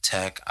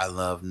tech. I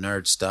love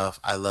nerd stuff.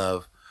 I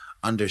love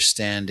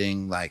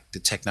understanding like the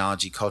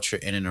technology culture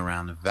in and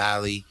around the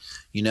valley,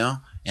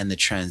 and the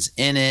trends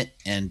in it.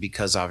 And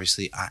because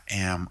obviously I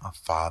am a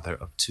father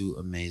of 2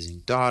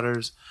 amazing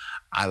daughters,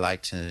 I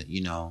like to,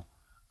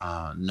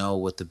 know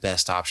what the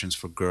best options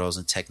for girls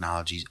and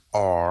technologies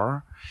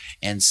are.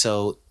 And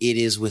so it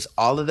is with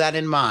all of that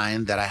in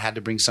mind that I had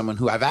to bring someone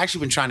who I've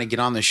actually been trying to get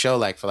on the show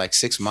for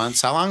 6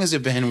 months. How long has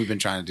it been we've been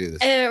trying to do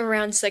this?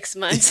 Around 6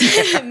 months,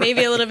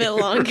 maybe a little bit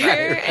longer.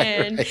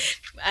 And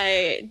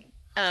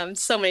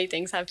so many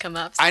things have come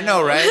up. So. I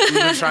know, right?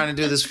 We've been trying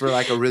to do this for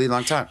a really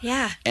long time.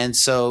 Yeah. And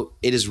so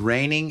it is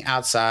raining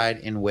outside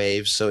in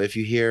waves. So if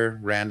you hear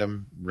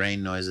random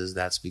rain noises,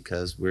 that's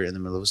because we're in the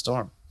middle of a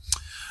storm.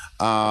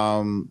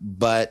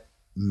 But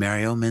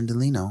Mariel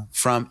Mendolino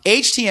from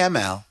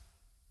HTML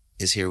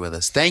is here with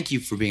us. Thank you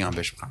for being on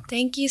Bishop Chronicles.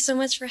 Thank you so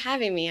much for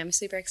having me. I'm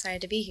super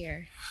excited to be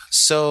here.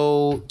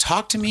 So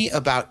talk to me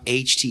about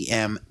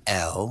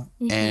HTML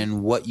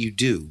and what you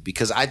do,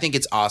 because I think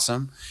it's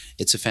awesome.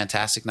 It's a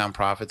fantastic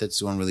nonprofit that's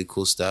doing really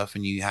cool stuff,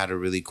 and you had a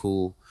really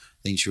cool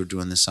thing you were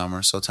doing this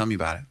summer. So tell me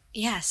about it.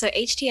 Yeah, so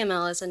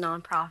HTML is a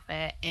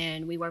nonprofit,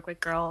 and we work with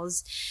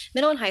girls,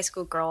 middle and high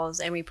school girls,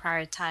 and we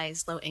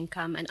prioritize low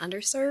income and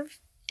underserved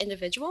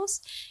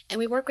individuals, and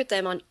we work with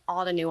them on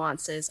all the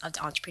nuances of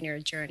the entrepreneur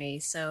journey.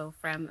 So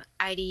from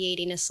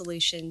ideating a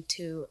solution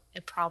to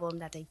a problem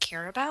that they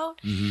care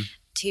about,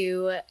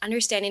 to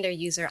understanding their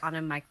user on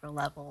a micro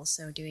level.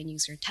 So doing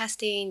user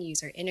testing,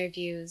 user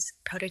interviews,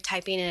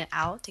 prototyping it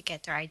out to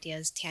get their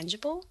ideas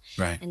tangible.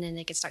 Right. And then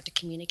they can start to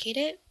communicate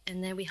it.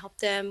 And then we help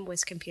them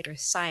with computer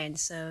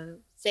science. So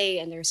they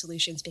and their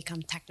solutions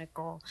become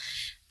technical.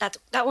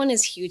 That one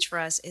is huge for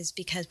us, is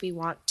because we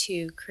want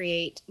to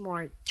create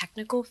more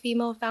technical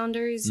female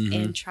founders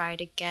and try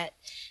to get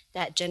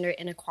that gender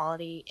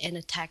inequality in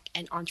a tech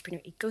and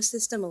entrepreneur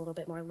ecosystem a little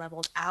bit more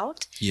leveled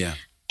out. Yeah.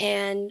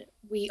 And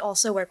we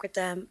also work with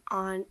them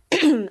on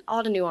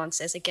all the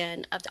nuances,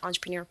 again, of the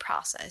entrepreneur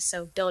process.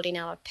 So building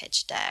out a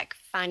pitch deck,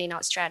 finding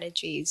out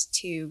strategies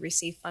to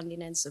receive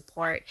funding and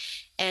support,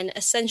 and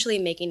essentially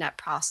making that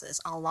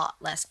process a lot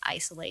less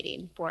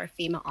isolating for a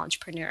female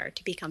entrepreneur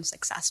to become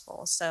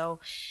successful. So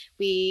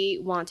we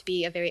want to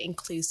be a very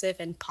inclusive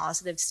and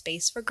positive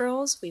space for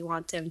girls. We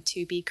want them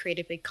to be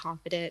creatively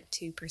confident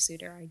to pursue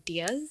their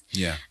ideas.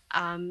 Yeah.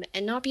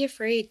 And not be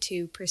afraid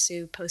to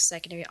pursue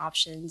post-secondary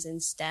options in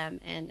STEM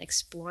and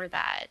explore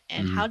that.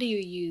 And how do you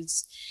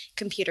use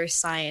computer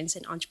science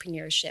and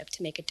entrepreneurship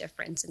to make a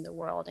difference in the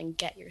world and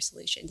get your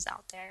solutions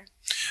out there?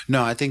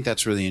 No, I think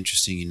that's really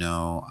interesting. You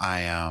know,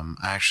 I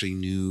actually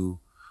knew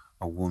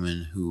a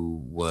woman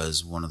who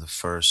was one of the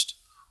first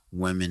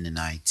women in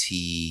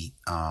IT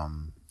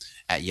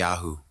at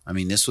Yahoo. I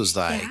mean, this was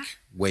like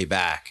way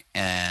back.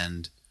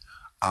 And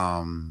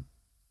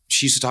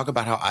she used to talk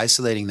about how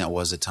isolating that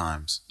was at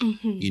times,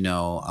 you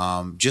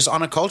know, just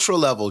on a cultural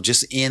level,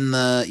 just in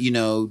the, you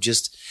know,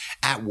 just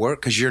at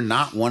work, because you're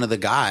not one of the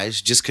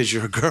guys just because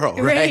you're a girl,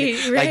 right?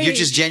 Like you're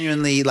just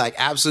genuinely like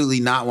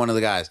absolutely not one of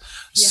the guys.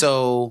 Yeah.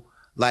 So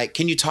like,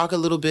 can you talk a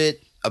little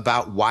bit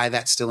about why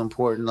that's still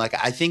important? Like,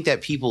 I think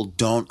that people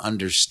don't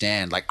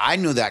understand. Like, I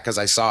knew that because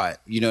I saw it,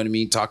 you know what I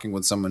mean? Talking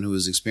with someone who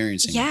was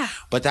experiencing it.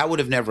 But that would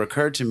have never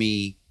occurred to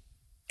me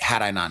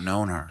had I not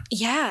known her.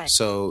 Yeah.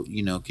 So,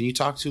 you know, can you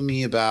talk to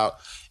me about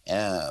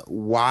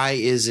why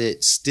is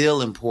it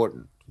still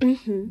important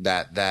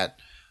that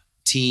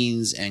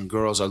teens and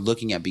girls are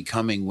looking at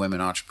becoming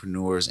women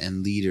entrepreneurs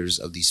and leaders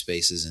of these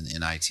spaces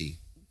in IT?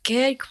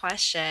 Good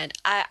question.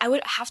 I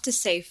would have to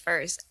say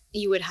first,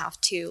 you would have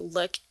to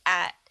look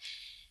at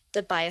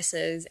the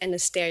biases and the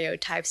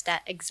stereotypes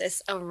that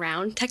exist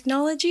around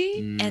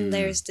technology. And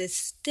there's this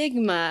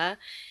stigma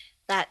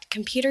that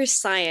computer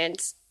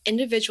science,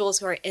 individuals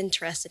who are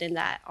interested in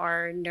that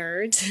are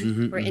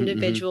nerds or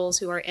individuals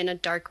who are in a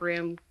dark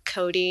room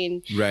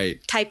coding,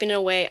 typing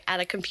away at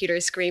a computer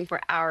screen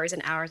for hours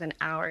and hours and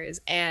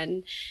hours.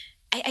 And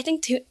I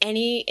think to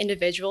any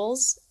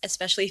individuals,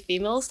 especially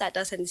females, that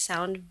doesn't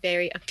sound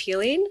very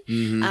appealing.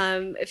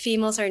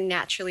 Females are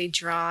naturally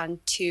drawn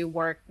to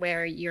work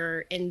where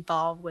you're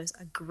involved with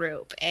a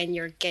group and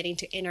you're getting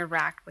to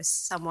interact with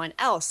someone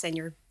else and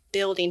you're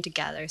building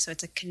together. So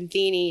it's a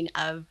convening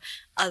of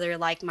other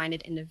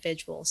like-minded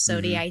indivials. So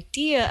the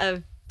idea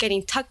of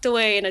getting tucked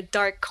away in a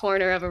dark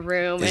corner of a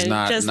room and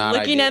just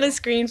looking at a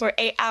screen for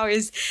 8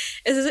 hours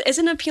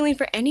isn't appealing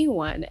for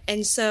anyone.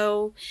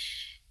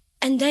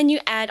 And then you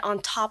add on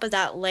top of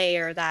that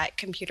layer that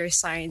computer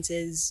science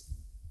is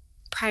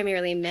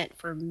primarily meant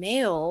for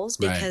males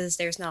because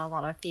there's not a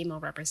lot of female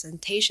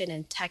representation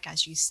in tech,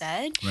 as you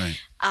said.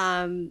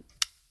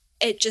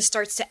 It just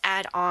starts to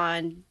add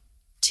on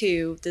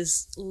to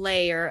this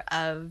layer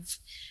of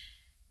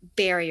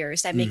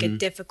barriers that make it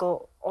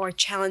difficult or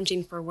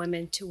challenging for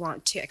women to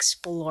want to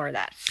explore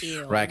that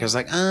field. Right, because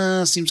like,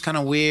 seems kind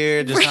of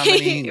weird. There's not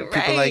many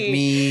people like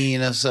me, you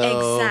know,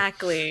 so.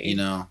 Exactly. You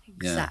know.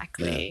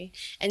 Exactly.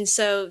 Yeah. And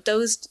so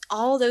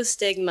all those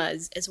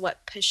stigmas is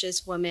what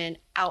pushes women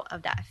out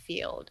of that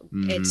field.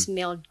 It's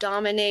male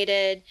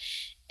dominated.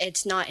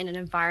 It's not in an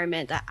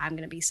environment that I'm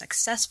going to be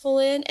successful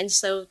in. And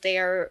so they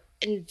are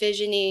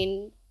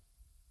envisioning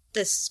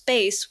the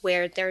space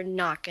where they're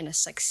not going to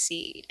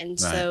succeed. And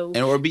so...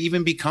 or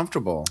even be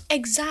comfortable.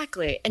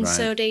 Exactly. And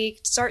so they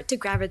start to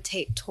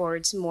gravitate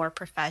towards more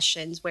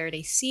professions where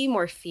they see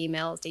more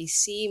females, they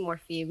see more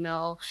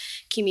female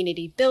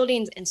community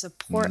buildings and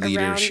support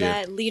around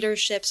that,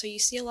 leadership. So you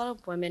see a lot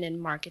of women in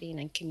marketing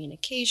and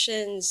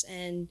communications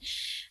and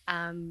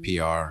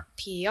PR,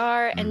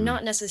 and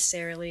not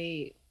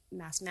necessarily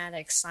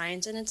mathematics,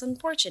 science, and it's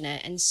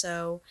unfortunate. And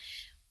so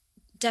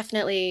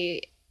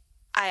definitely...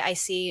 I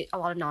see a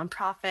lot of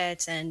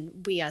nonprofits,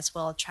 and we as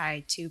well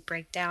try to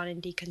break down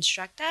and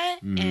deconstruct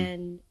that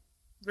and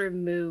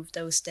remove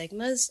those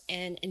stigmas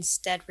and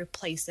instead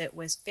replace it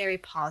with very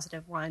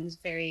positive ones,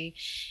 very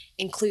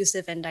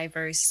inclusive and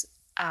diverse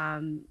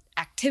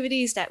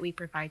activities that we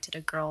provide to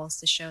the girls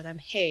to show them,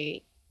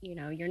 hey,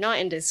 you're not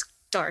in this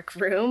dark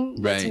room.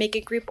 Let's Right. make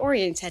it group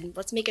oriented.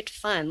 Let's make it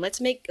fun. Let's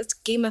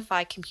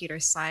gamify computer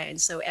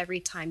science. So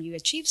every time you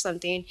achieve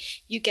something,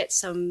 you get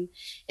some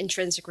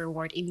intrinsic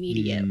reward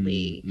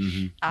immediately.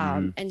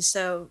 And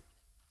so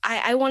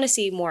I want to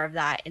see more of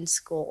that in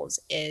schools,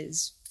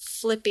 is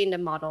flipping the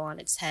model on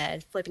its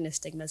head, flipping the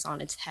stigmas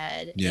on its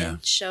head,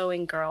 and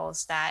showing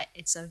girls that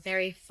it's a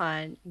very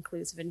fun,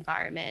 inclusive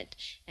environment.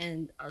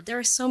 And there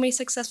are so many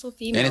successful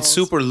females. And it's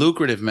super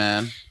lucrative,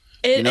 man.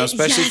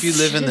 Especially if you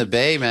live in the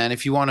Bay, man.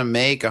 If you want to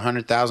make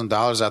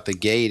 $100,000 out the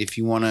gate, if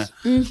you want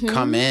to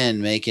come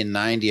in making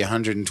 90,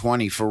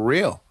 120 for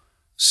real,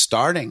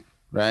 starting,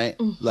 right?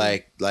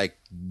 Like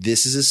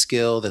this is a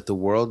skill that the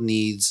world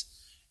needs,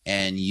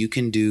 and you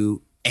can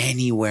do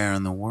anywhere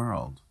in the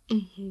world.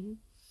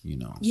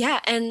 Yeah,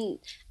 and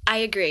I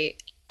agree.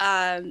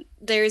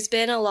 There's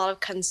been a lot of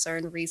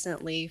concern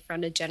recently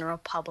from the general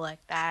public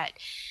that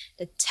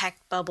the tech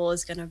bubble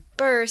is going to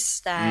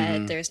burst,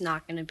 that there's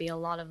not going to be a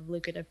lot of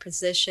lucrative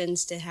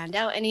positions to hand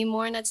out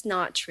anymore, and that's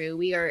not true.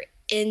 We are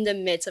in the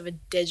midst of a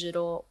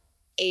digital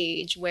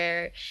age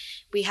where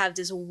we have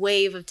this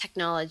wave of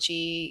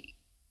technology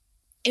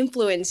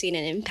influencing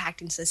and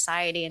impacting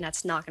society, and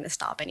that's not going to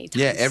stop anytime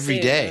soon. Every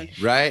day,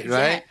 right?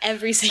 Yeah,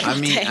 every single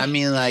day. I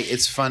mean, like,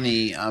 it's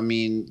funny. I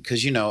mean,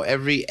 because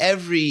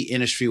every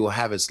industry will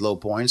have its low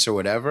points or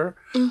whatever.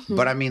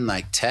 But I mean,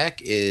 like,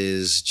 tech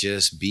is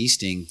just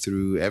beasting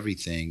through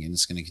everything, and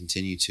it's going to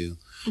continue to.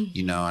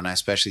 And I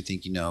especially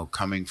think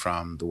coming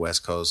from the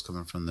West Coast,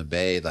 coming from the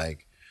Bay,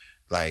 like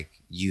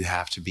you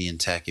have to be in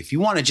tech if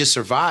you want to just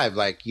survive.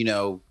 Like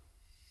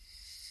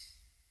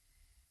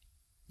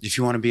if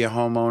you want to be a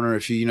homeowner,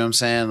 if you know what I'm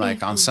saying,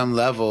 like on some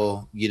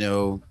level,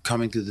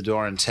 coming through the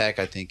door in tech,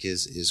 I think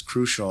is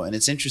crucial. And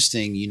it's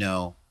interesting,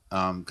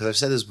 because I've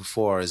said this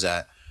before, is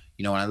that,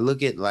 when I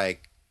look at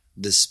like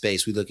this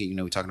space, we look at,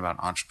 we're talking about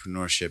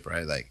entrepreneurship,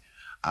 right? Like,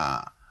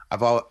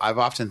 I've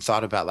often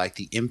thought about like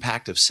the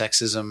impact of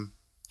sexism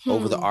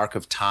over the arc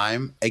of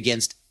time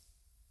against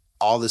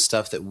all the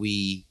stuff that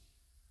we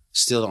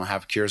still don't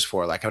have cures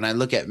for. Like when I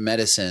look at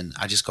medicine,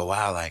 I just go,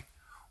 wow, like,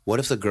 what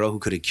if the girl who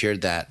could have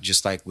cured that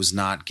just like was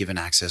not given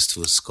access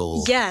to a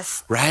skull?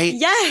 Yes. Right?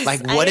 Yes.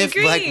 Like what I if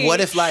agree. like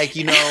whatever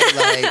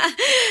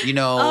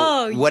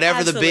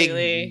absolutely. the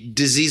big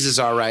diseases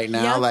are right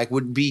now, like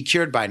would be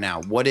cured by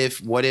now. What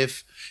if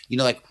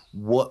like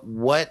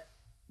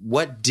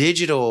what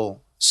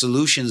digital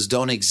solutions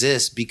don't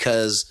exist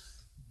because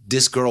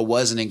this girl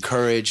wasn't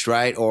encouraged,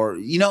 right? Or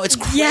it's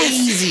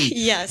crazy.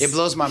 Yes. It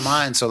blows my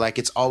mind. So like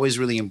it's always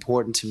really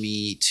important to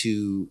me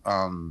to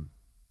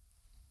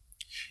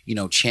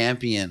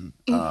champion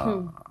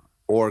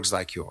orgs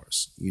like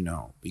yours,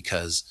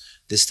 because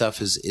this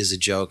stuff is a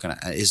joke and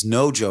is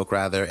no joke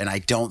rather. And I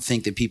don't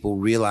think that people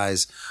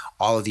realize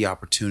all of the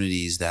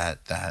opportunities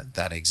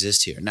that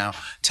exist here. Now,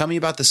 tell me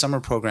about the summer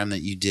program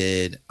that you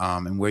did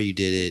and where you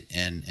did it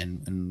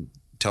and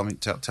tell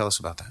us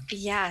about that.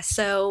 Yeah.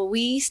 So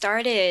we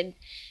started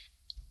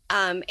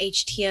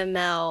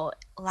HTML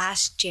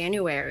last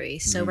January.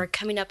 So we're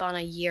coming up on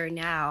a year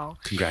now.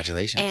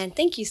 Congratulations. And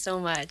thank you so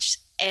much.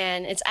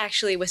 And it's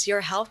actually with your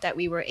help that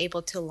we were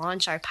able to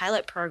launch our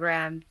pilot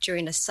program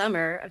during the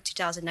summer of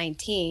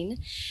 2019.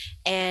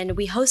 And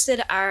we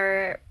hosted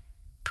our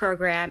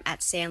program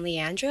at San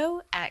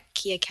Leandro at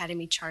Key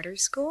Academy Charter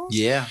School.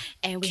 Yeah.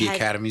 And Key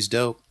Academy's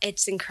dope.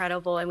 It's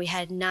incredible. And we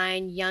had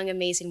 9 young,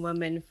 amazing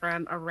women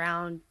from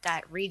around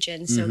that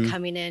region. So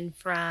coming in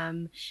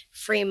from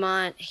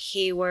Fremont,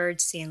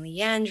 Hayward, San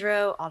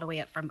Leandro, all the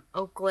way up from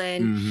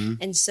Oakland.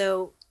 And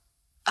so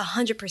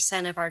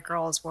 100% of our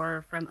girls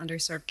were from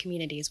underserved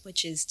communities,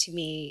 which is to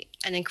me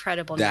an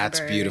incredible number. That's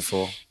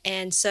beautiful.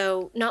 And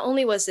so not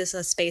only was this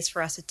a space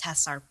for us to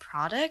test our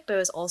product, but it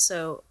was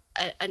also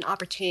an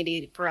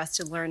opportunity for us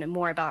to learn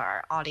more about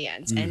our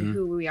audience and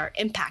who we are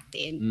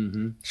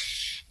impacting.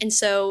 And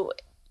so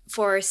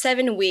for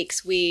 7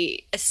 weeks,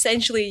 we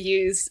essentially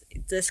used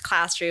this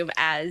classroom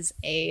as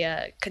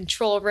a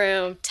control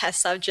room, test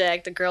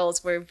subject. The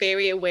girls were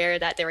very aware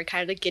that they were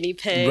kind of the guinea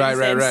pigs.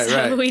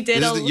 Right. We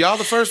did y'all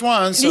the first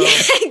ones. So. Yeah,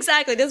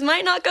 exactly. This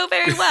might not go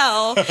very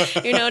well.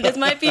 This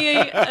might be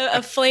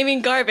a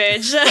flaming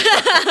garbage.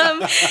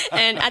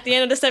 And at the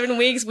end of the 7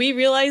 weeks, we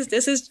realized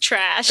this is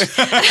trash.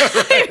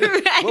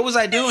 Right. What was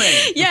I doing?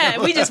 Yeah,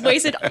 we just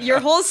wasted your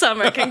whole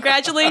summer.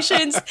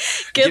 Congratulations.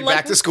 Get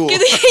back to school. Yeah,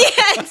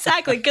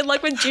 exactly. Good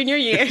luck with junior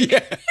year.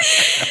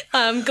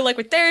 Good luck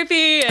with therapy.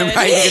 And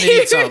right,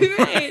 you're gonna need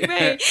some.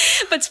 right.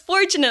 But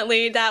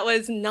fortunately, that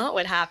was not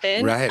what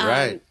happened.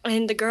 Right.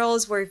 And the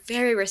girls were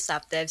very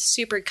receptive,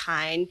 super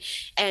kind.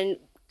 And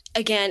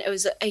again, it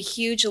was a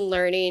huge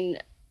learning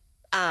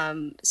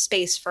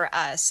space for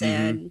us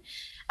and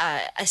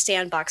a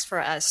sandbox for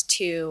us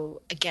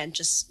to, again,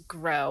 just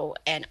grow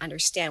and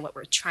understand what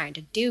we're trying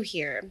to do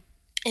here.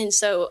 And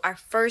so our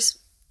first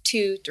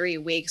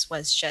 2-3 weeks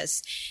was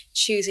just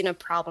choosing a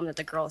problem that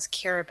the girls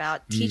care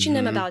about, teaching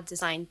them about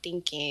design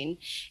thinking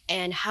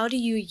and how do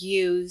you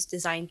use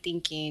design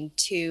thinking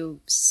to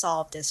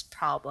solve this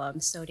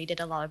problem. So they did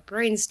a lot of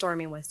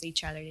brainstorming with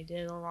each other. They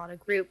did a lot of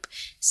group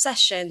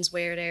sessions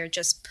where they're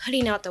just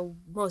putting out the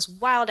most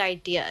wild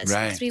ideas.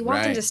 Right, So we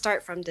want them right. to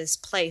start from this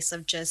place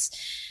of just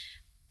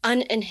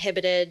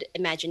uninhibited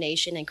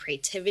imagination and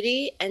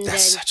creativity, and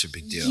That's then such a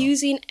big deal.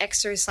 using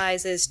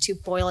exercises to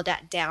boil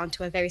that down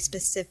to a very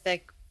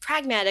specific,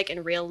 pragmatic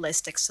and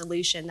realistic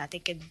solution that they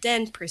could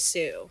then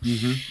pursue.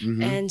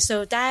 And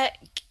so that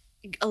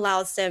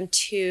allows them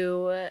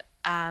to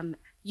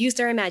use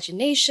their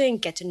imagination,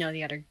 get to know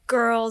the other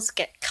girls,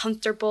 get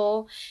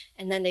comfortable.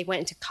 And then they went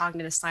into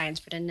cognitive science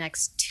for the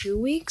next 2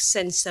 weeks.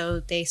 And so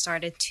they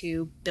started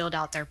to build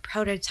out their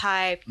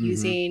prototype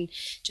using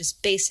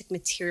just basic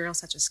materials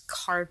such as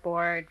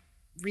cardboard,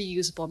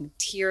 reusable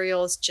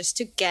materials, just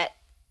to get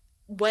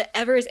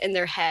whatever is in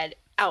their head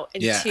out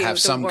into have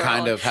the some world.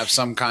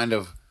 kind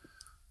of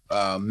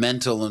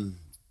mental and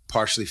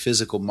partially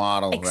physical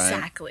model,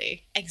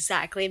 right?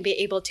 Exactly. And be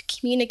able to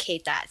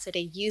communicate that. So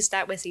they used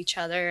that with each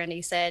other and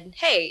they said,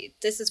 hey,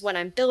 this is what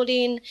I'm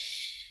building.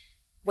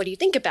 What do you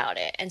think about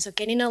it? And so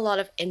getting a lot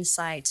of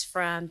insights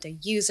from the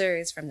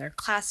users, from their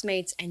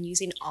classmates, and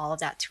using all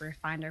of that to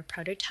refine their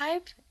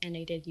prototype. And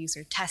they did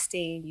user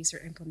testing, user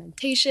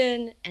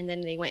implementation, and then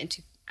they went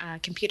into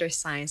computer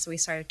science. So we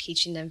started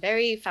teaching them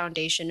very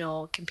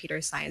foundational computer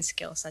science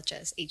skills such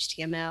as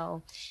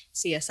HTML,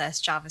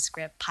 CSS,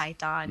 JavaScript,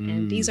 Python.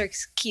 And these are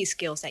key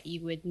skills that you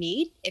would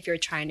need if you're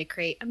trying to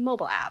create a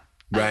mobile app,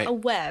 Right. a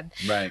web.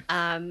 Right.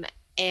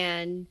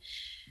 And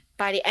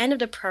by the end of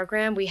the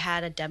program, we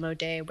had a demo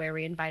day where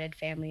we invited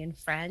family and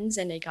friends,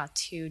 and they got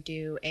to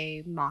do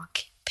a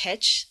mock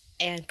pitch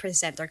and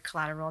present their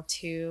collateral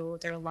to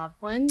their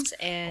loved ones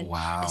and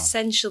Wow.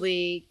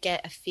 essentially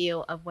get a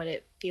feel of what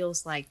it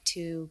feels like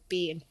to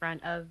be in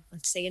front of,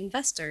 let's say,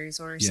 investors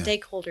or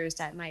stakeholders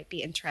that might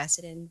be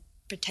interested in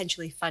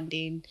potentially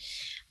funding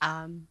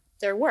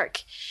their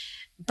work.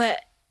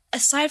 But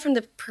aside from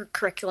the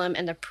curriculum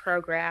and the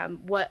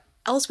program, what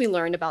else we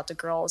learned about the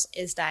girls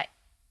is that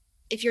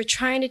if you're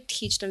trying to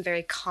teach them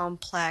very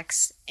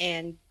complex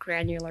and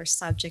granular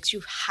subjects,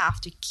 you have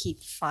to keep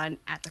fun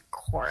at the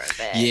core of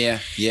it.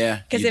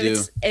 Yeah, Because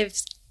you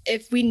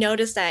if we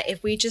notice that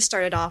if we just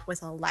started off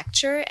with a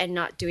lecture and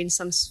not doing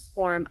some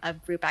form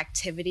of group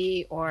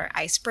activity or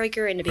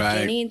icebreaker in the Right.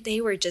 beginning, they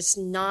were just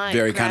not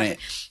they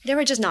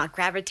were just not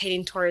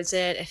gravitating towards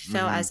it. It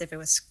felt as if it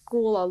was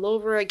school all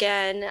over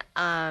again.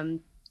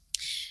 And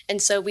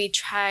so we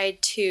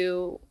tried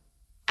to,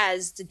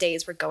 as the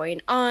days were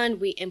going on,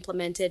 we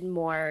implemented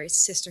more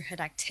sisterhood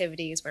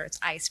activities where it's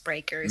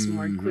icebreakers,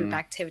 more group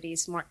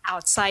activities, more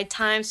outside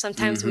time.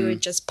 Sometimes we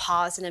would just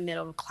pause in the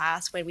middle of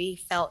class when we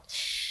felt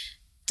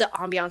the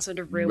ambiance of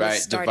the room was right.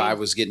 The starting. vibe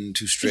was getting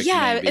too strict.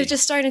 Yeah, maybe. it was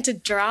just starting to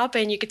drop,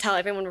 and you could tell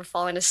everyone were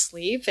falling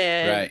asleep.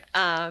 And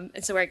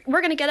and so we're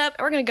going to get up,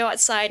 we're going to go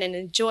outside and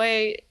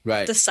enjoy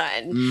Right. the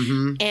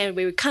sun. And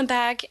we would come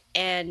back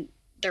and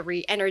they're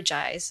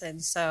re-energized.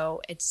 And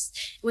so it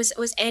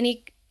was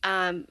any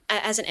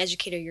as an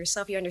educator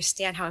yourself, you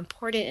understand how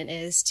important it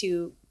is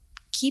to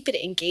keep it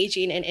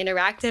engaging and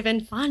interactive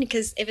and fun,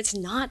 because if it's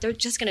not, they're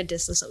just going to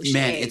disassociate.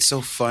 Man, it's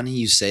so funny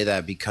you say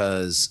that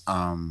because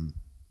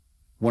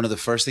one of the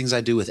first things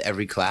I do with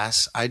every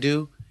class I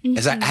do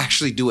is I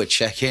actually do a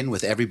check-in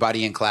with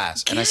everybody in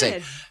class. And I say,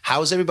 Good.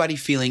 how is everybody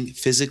feeling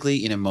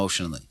physically and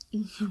emotionally?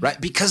 Right?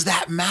 Because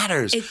that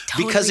matters. It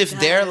totally because if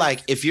they're does.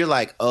 like, if you're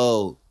like,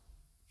 oh,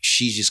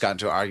 she just got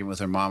into an argument with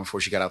her mom before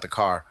she got out the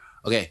car.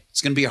 Okay,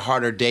 it's going to be a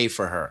harder day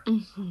for her,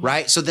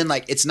 right? So then,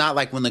 like, it's not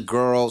like when the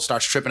girl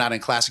starts tripping out in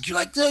class, like, you're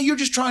like, no, you're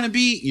just trying to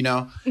be, you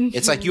know?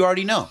 It's like, you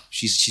already know.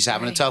 She's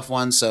having a tough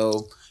one,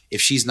 so if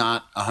she's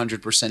not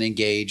 100%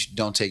 engaged,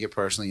 don't take it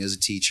personally as a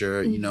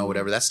teacher, you know,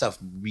 whatever. That stuff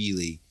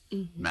really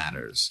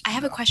matters. I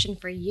have a question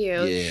for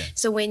you. Yeah.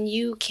 So when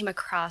you came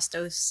across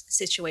those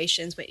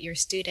situations with your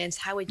students,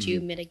 how would you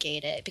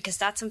mitigate it? Because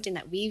that's something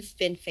that we've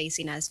been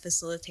facing as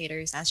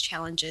facilitators, as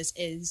challenges,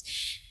 is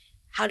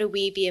how do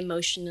we be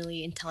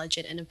emotionally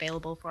intelligent and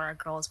available for our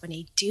girls when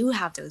they do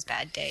have those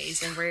bad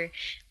days and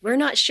we're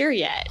not sure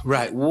yet?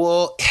 Right.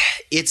 Well,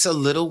 it's a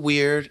little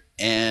weird,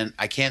 and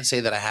I can't say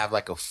that I have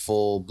like a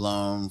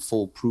full-blown,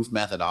 foolproof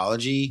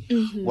methodology.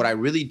 What I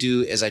really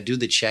do is I do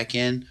the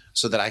check-in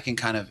so that I can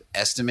kind of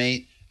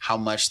estimate how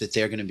much that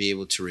they're going to be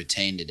able to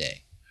retain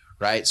today,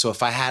 right? So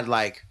if I had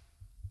like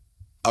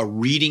a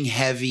reading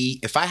heavy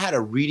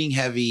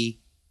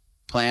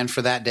plan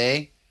for that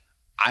day,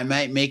 I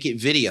might make it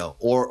video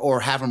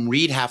or have them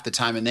read half the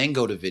time and then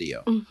go to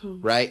video,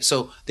 right?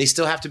 So they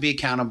still have to be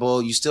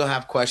accountable. You still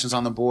have questions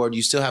on the board.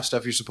 You still have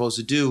stuff you're supposed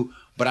to do,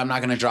 but I'm not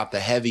going to drop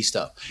the heavy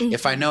stuff.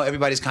 If I know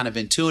everybody's kind of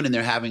in tune and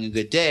they're having a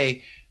good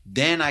day,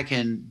 then I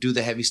can do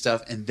the heavy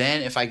stuff. And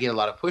then if I get a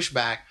lot of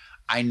pushback,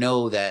 I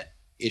know that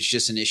it's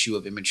just an issue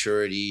of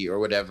immaturity or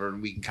whatever,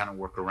 and we can kind of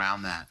work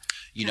around that.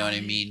 You know what I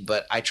mean?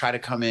 But I try to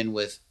come in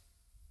with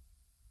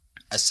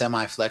a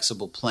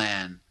semi-flexible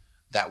plan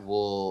that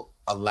will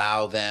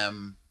allow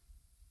them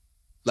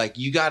like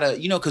you gotta,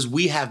 because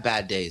we have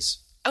bad days,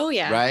 Oh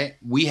yeah. right?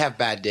 We have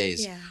bad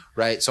days, Yeah.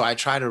 right? So I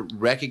try to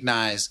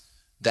recognize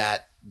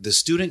that the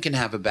student can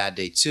have a bad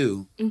day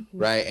too,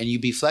 right? And you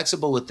be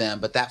flexible with them,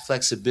 but that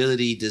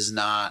flexibility does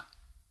not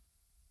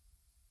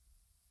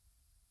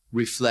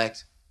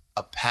reflect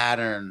a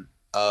pattern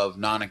of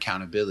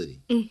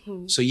non-accountability.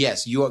 So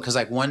yes, you are, because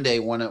like one day,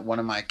 one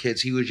of my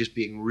kids, he was just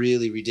being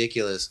really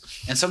ridiculous,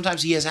 and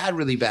sometimes he has had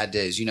really bad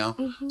days,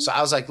 So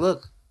I was like,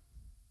 look,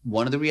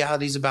 one of the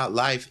realities about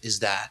life is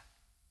that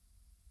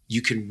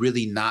you can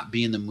really not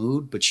be in the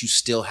mood, but you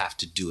still have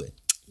to do it.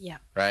 Yeah.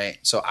 Right.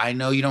 So I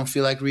know you don't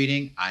feel like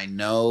reading. I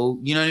know,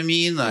 you know what I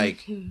mean?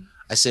 Like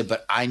I said,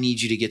 but I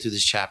need you to get through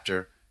this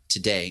chapter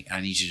today. I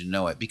need you to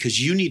know it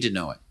because you need to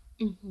know it.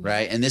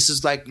 Right. And this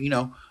is like,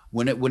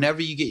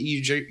 whenever you get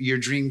your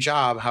dream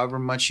job, however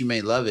much you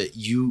may love it,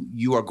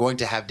 you are going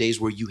to have days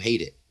where you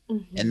hate it.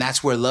 And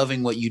that's where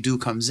loving what you do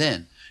comes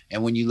in.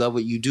 And when you love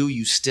what you do,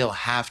 you still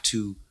have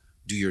to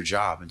do your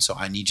job. And so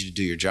I need you to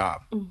do your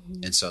job.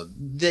 And so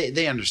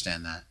they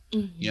understand that.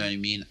 You know what I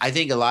mean? I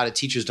think a lot of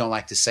teachers don't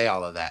like to say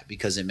all of that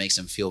because it makes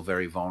them feel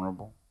very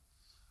vulnerable,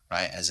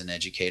 right? As an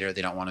educator,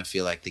 they don't want to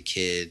feel like the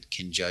kid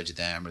can judge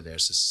them or their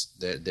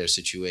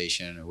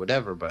situation or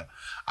whatever. But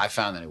I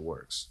found that it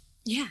works.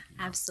 Yeah,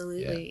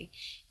 absolutely.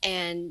 Yeah.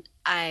 And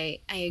I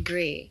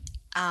agree.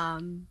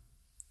 I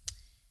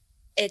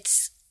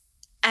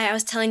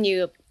was telling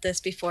you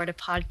this before the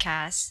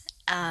podcast,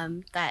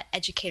 that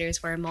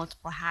educators wear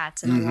multiple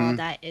hats, and a lot of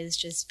that is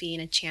just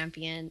being a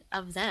champion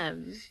of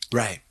them.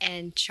 Right.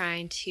 And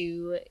trying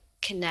to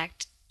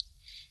connect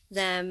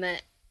them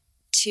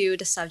to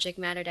the subject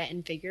matter that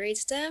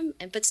invigorates them,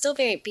 but still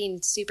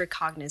being super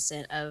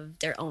cognizant of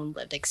their own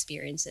lived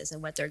experiences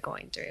and what they're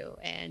going through.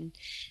 And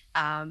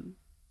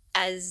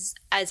as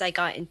I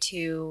got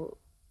into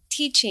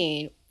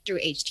teaching through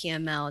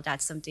HTML,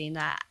 that's something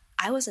that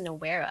I wasn't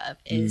aware of,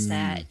 is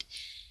that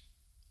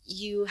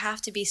you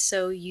have to be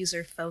so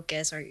user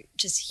focused or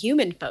just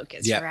human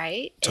focused,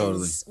 right?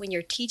 Totally. When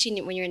you're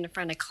teaching, when you're in the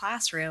front of a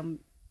classroom,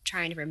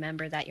 trying to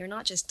remember that you're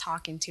not just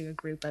talking to a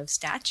group of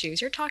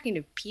statues, you're talking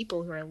to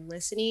people who are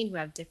listening, who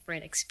have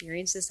different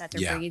experiences that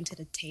they're bringing to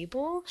the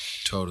table.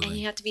 Totally. And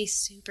you have to be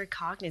super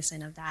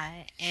cognizant of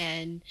that.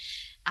 And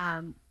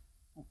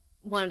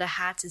one of the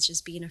hats is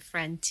just being a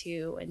friend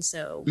too. And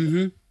so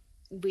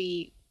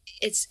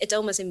it's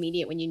almost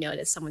immediate when you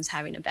notice someone's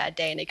having a bad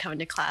day and they come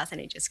into class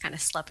and they just kind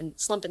of slump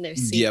in their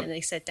seat and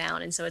they sit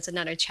down. And so it's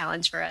another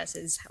challenge for us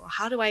is, well,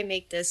 how do I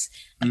make this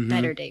a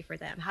better day for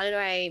them? How do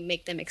I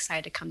make them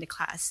excited to come to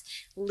class?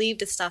 Leave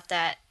the stuff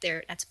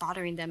that's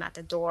bothering them at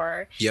the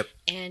door.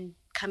 And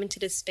come into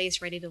this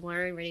space ready to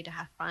learn, ready to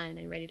have fun,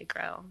 and ready to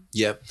grow.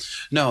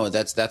 No,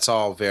 that's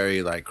all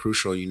very like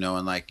crucial,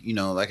 and like,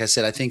 like I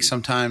said, I think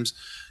sometimes,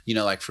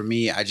 like for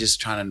me, I just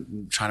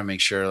trying to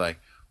make sure like,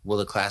 will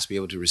the class be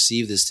able to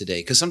receive this today?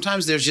 Because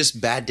sometimes there's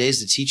just bad days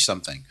to teach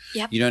something.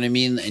 You know what I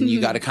mean? And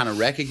you got to kind of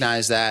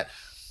recognize that,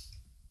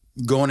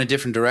 go in a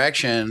different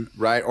direction,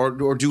 right? Or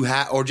do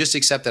or just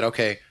accept that,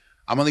 okay,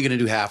 I'm only going to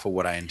do half of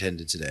what I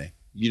intended today.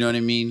 You know what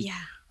I mean?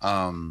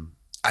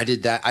 I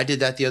did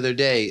that the other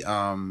day.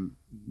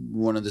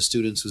 One of the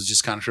students was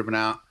just kind of tripping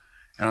out,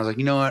 and I was like,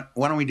 you know what?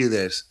 Why don't we do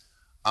this?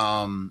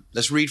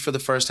 Let's read for the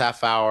first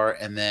half hour,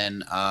 and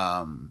then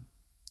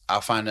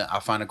I'll find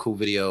a cool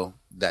video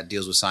that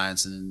deals with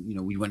science,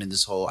 and we went in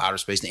this whole outer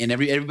space, and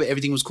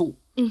everything was cool.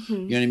 You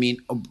know what I mean?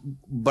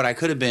 But I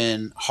could have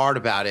been hard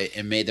about it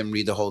and made them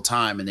read the whole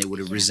time, and they would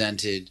have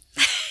resented,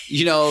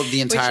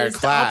 the entire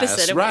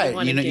class, the right?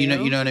 You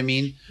know what I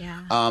mean?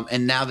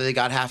 And now that they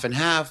got half and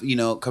half,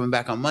 coming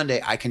back on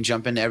Monday, I can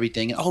jump into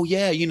everything. Oh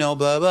yeah,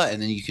 blah blah,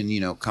 and then you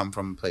can come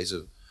from a place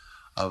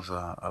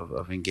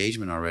of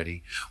engagement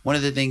already. One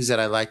of the things that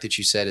I like that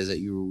you said is that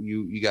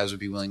you guys would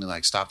be willing to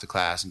like stop the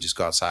class and just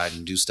go outside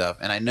and do stuff.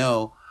 And I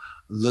know,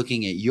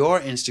 looking at your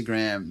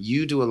Instagram,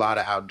 you do a lot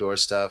of outdoor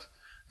stuff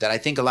that I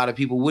think a lot of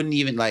people wouldn't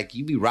even like.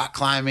 You'd be rock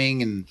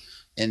climbing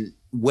and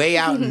way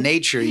out in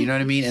nature, you know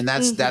what I mean? And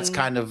that's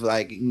kind of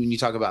like when you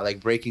talk about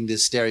like breaking the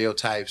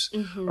stereotypes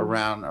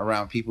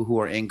around people who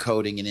are in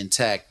coding and in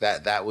tech,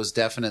 that was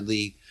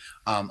definitely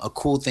a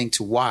cool thing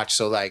to watch.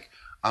 So like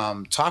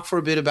talk for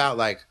a bit about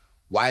like,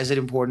 why is it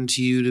important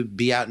to you to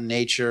be out in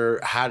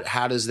nature?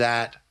 How does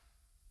that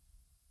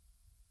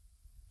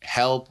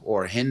help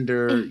or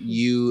hinder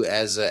you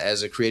as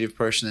a creative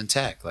person in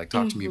tech? Like,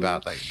 talk to me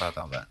about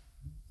all that.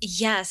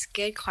 Yes,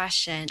 good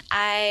question.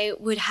 I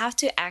would have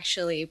to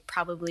actually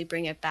probably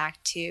bring it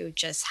back to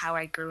just how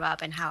I grew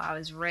up and how I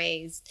was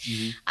raised.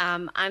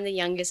 I'm the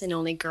youngest and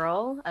only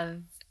girl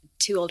of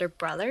two older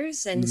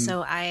brothers, and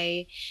so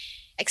I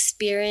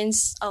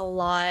experienced a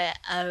lot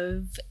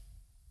of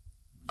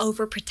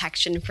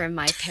overprotection from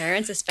my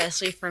parents,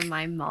 especially from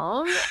my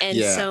mom. And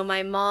so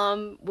my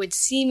mom would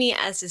see me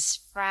as this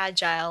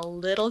fragile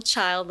little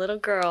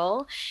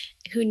girl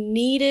who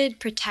needed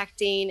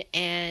protecting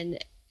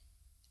and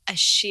a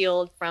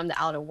shield from the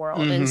outer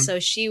world. And so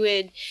she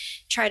would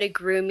try to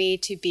groom me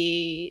to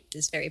be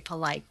this very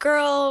polite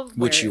girl.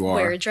 Which you are.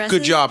 Wear dresses.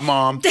 Good job,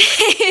 Mom.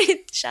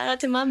 Shout out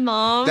to my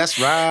mom. That's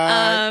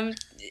right.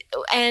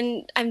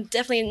 and I'm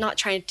definitely not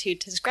trying to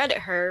discredit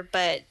her,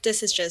 but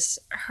this is just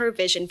her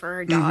vision for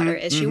her daughter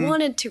is she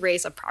wanted to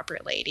raise a proper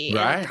lady.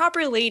 Right. And a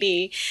proper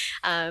lady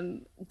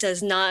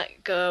does not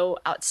go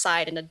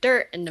outside in the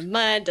dirt, in the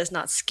mud, does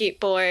not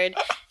skateboard.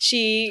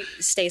 She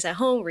stays at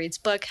home, reads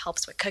book,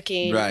 helps with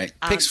cooking. Right.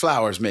 Picks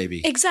flowers,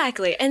 maybe.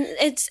 Exactly. And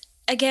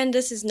again,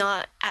 this is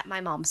not at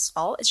my mom's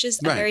fault. It's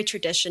just a very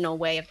traditional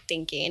way of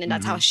thinking, and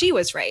that's how she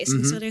was raised.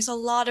 And so there's a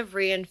lot of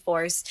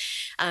reinforced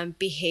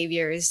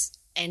behaviors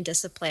and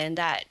discipline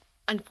that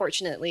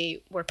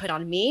unfortunately were put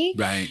on me.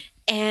 Right.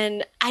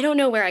 And I don't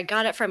know where I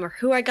got it from or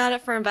who I got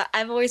it from, but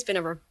I've always been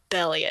a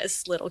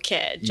rebellious little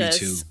kid. Me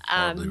too.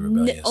 Horribly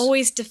rebellious.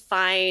 Always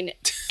define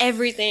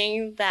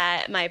everything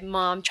that my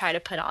mom tried to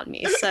put on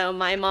me. So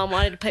my mom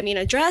wanted to put me in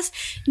a dress.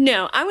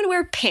 No, I'm going to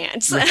wear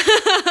pants.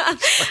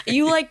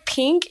 You like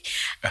pink?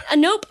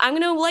 Nope, I'm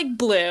going to like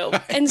blue.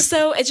 And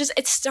so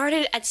it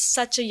started at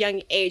such a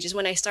young age is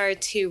when I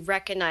started to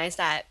recognize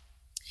that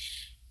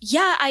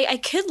yeah, I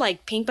could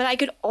like pink, but I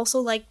could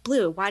also like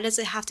blue. Why does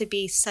it have to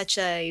be such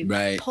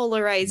a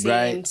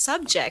polarizing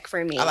subject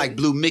for me? I like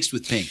blue mixed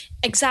with pink.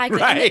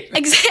 Exactly. Right.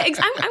 I'm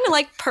gonna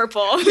like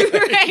purple,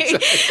 right?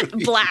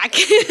 Exactly. Black.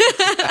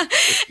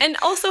 And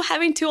also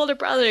having two older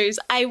brothers,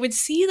 I would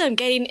see them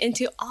getting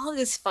into all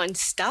this fun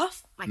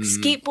stuff. Like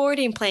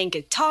skateboarding, playing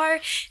guitar,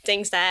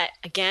 things that,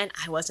 again,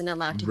 I wasn't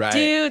allowed to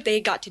do.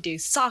 They got to do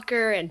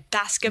soccer and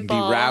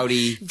basketball.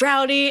 Be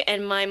rowdy.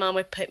 And my mom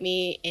would put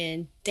me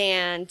in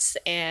dance.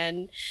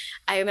 And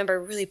I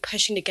remember really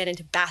pushing to get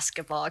into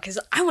basketball because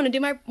I want to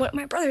do what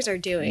my brothers are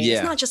doing. Yeah.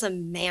 It's not just a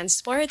man's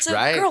sport. It's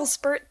a girl's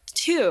sport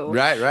too.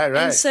 Right.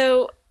 And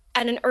so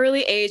at an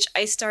early age,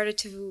 I started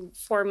to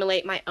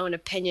formulate my own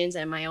opinions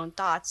and my own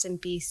thoughts and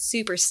be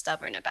super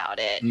stubborn about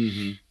it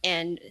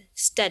and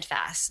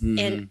steadfast.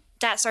 And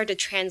that started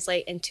to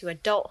translate into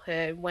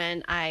adulthood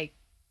when I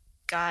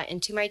got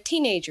into my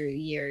teenager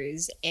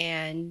years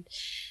and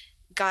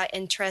got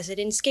interested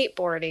in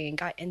skateboarding,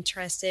 got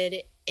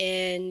interested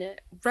in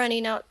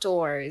running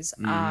outdoors,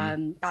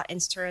 got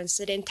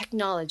interested in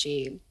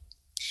technology.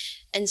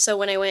 And so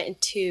when I went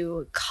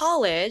into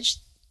college,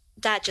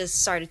 that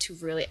just started to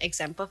really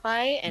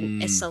exemplify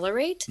and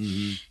accelerate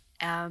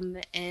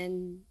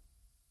and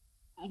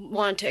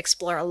wanted to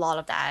explore a lot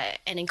of that.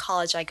 And in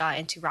college, I got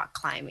into rock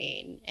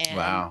climbing.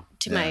 And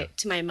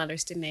to my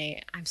mother's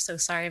dismay, I'm so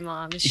sorry,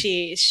 Mom.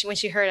 She when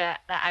she heard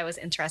that I was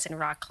interested in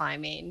rock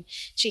climbing,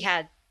 she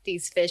had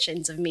these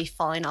visions of me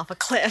falling off a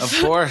cliff. Of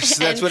course,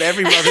 that's what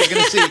every mother's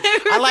gonna see.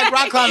 I like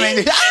rock climbing.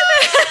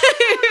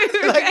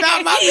 Like,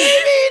 not my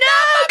baby,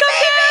 come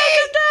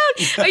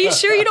down. Are you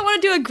sure you don't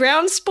want to do a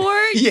ground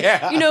sport?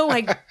 Yeah. You know,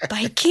 like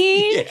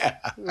biking,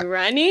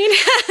 running,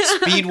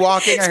 speed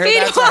walking. I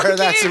heard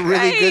that's a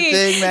really good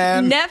thing,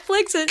 man.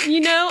 Netflix,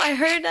 I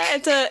heard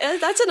that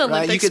that's an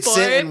Olympic you could sport.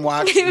 sit and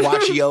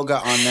watch yoga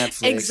on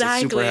Netflix.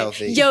 Exactly. It's super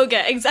healthy.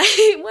 Yoga,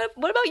 exactly. What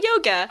about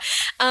yoga?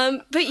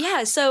 But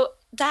yeah, so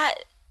that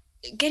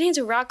getting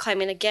into rock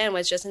climbing again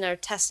was just another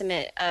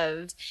testament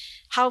of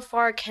how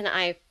far can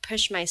I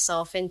push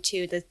myself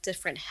into the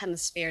different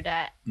hemisphere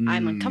that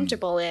I'm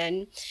uncomfortable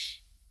in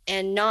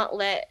and not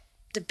let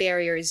the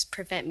barriers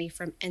prevent me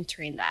from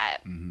entering that.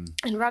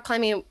 And rock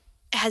climbing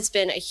has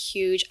been a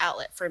huge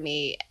outlet for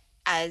me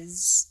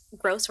as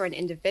growth for an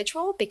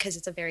individual because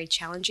it's a very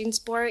challenging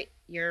sport.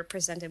 You're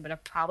presented with a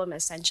problem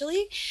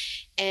essentially,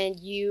 and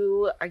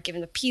you are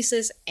given the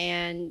pieces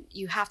and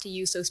you have to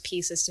use those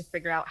pieces to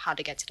figure out how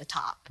to get to the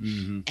top.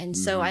 And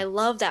so I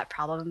love that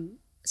problem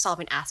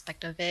solving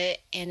aspect of it,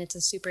 and it's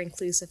a super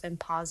inclusive and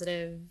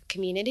positive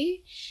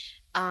community.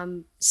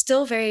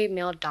 Still very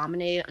male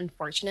dominated,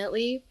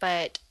 unfortunately,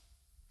 but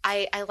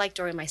I like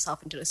throwing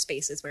myself into the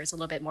spaces where it's a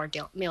little bit more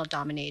male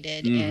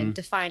dominated and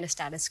defying the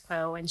status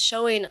quo and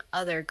showing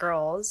other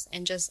girls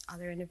and just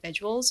other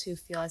individuals who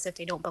feel as if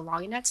they don't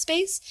belong in that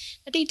space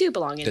that they do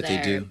belong in there.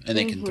 That they do, and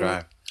they can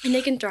thrive. And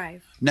they can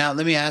thrive. Now,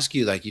 let me ask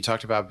you, like you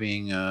talked about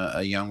being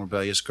a young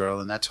rebellious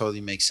girl, and that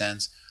totally makes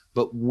sense.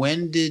 But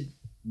when did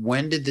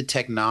the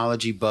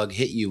technology bug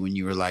hit you when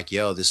you were like,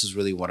 yo, this is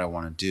really what I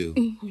want to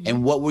do?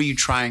 And what were you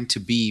trying to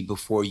be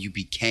before you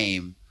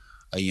became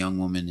a young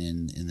woman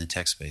in the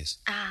tech space?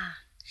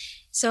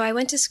 So I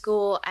went to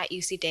school at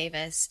UC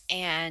Davis,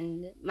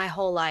 and my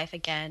whole life,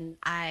 again,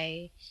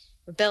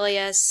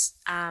 rebellious,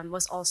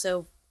 was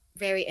also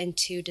very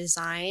into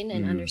design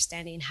and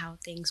understanding how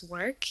things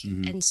work.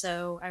 And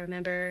so I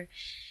remember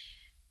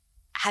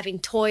having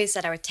toys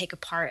that I would take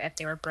apart if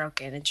they were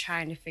broken and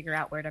trying to figure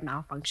out where the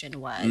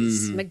malfunction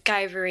was.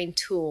 MacGyvering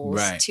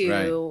tools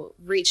to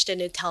reach the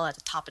Nutella at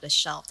the top of the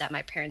shelf that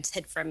my parents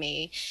hid from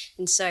me.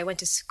 And so I went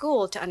to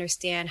school to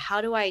understand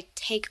how do I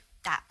take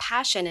that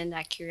passion and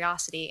that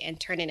curiosity and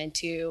turn it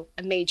into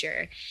a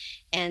major.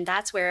 And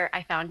that's where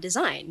I found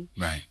design.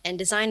 Right. And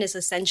design is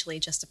essentially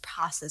just a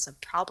process of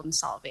problem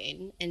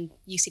solving. And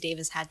UC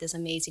Davis had this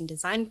amazing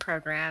design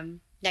program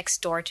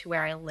next door to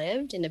where I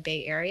lived in the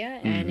Bay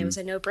Area, and it was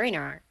a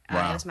no-brainer. It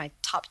was my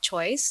top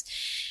choice.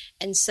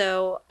 And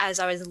so as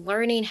I was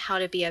learning how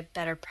to be a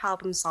better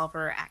problem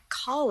solver at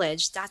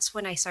college, that's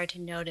when I started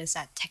to notice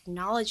that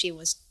technology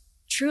was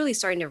truly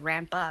starting to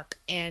ramp up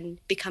and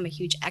become a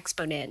huge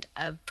exponent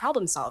of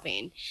problem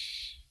solving.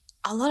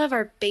 A lot of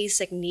our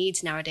basic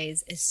needs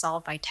nowadays is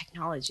solved by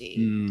technology.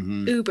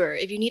 Uber,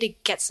 if you need to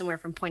get somewhere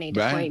from point A to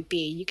Right. point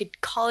B, you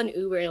could call an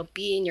Uber, it'll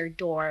be in your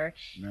door,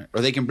 Right.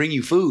 Or they can bring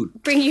you food.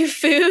 bring you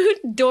food,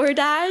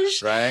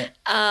 DoorDash. Right.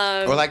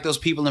 Or like those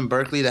people in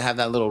Berkeley that have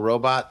that little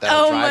robot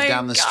that'll drive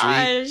down the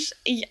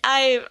street.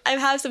 I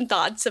have some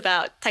thoughts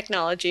about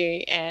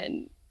technology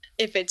and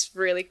if it's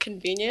really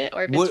convenient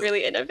or if What- it's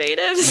really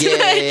innovative.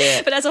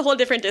 Yeah. But that's a whole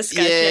different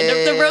discussion.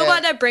 The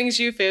robot that brings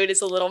you food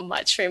is a little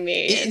much for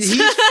me. He's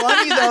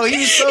funny though. He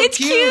was so It's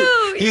cute.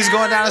 cute, He was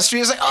going down the street.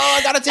 He was like, "Oh,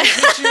 I gotta take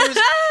pictures."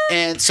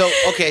 And so,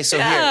 okay, so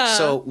Yeah, here,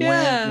 so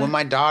yeah. when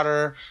my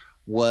daughter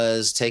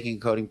was taking a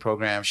coding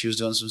program, she was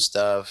doing some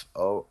stuff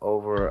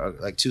over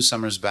like 2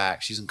 summers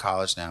back. She's in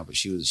college now, but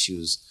she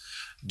was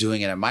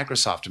doing it at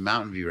Microsoft in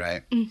Mountain View,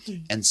 right?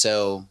 And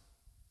so,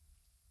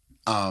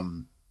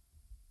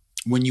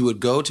 when you would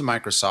go to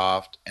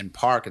Microsoft and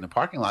park in the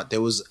parking lot,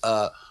 there was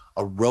a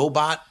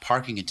robot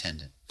parking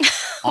attendant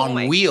on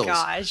my wheels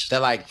gosh.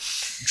 that like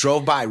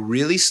drove by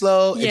really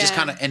slow. It just Yeah.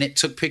 kind of, and it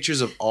took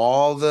pictures of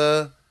all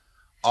the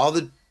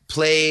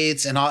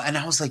plates and all. And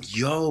I was like,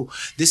 yo,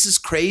 this is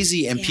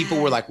crazy. And people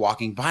Yeah. were like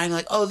walking by and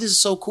like, oh, this is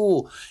so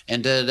cool.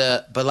 And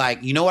but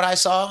like, you know what I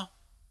saw?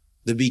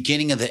 The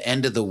beginning of the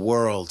end of the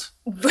world.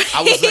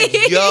 I was like,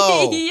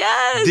 yo,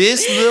 Yes.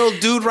 this little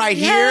dude right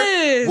here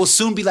Yes. will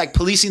soon be like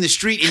policing the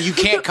street and you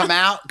can't come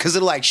out because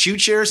it'll like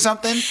shoot you or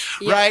something,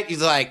 Yeah. right?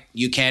 He's like,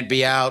 you can't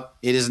be out.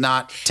 It is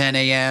not 10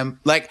 a.m.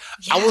 Like,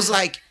 I was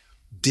like,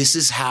 this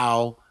is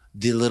how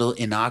the little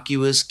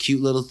innocuous,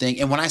 cute little thing.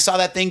 And when I saw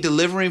that thing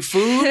delivering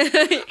food,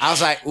 I was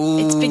like,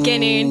 ooh. It's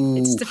beginning.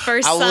 It's the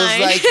first I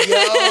sign. was like,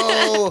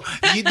 yo,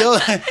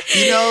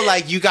 you know,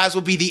 like you guys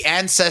will be the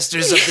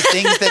ancestors of the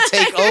things that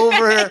take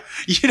over.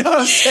 You know what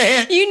I'm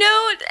saying? You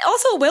know,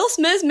 also Will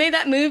Smith made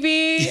that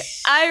movie,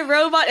 I,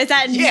 Robot. Is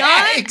that Yeah,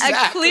 not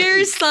exactly. a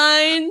clear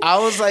sign? I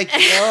was like,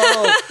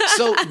 yo.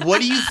 So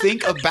what do you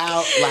think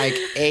about like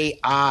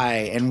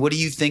AI and what do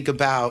you think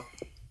about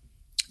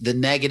the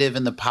negative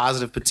and the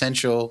positive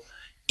potential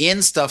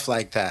in stuff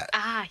like that?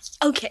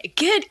 Okay,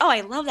 good. Oh,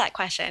 I love that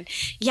question.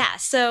 Yeah,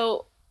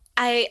 so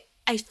I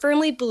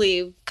firmly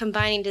believe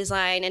combining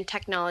design and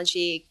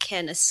technology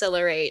can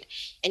accelerate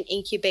and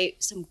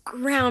incubate some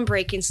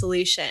groundbreaking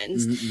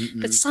solutions.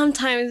 But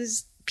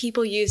sometimes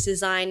people use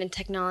design and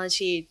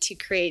technology to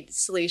create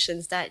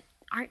solutions that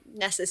aren't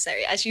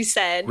necessary. As you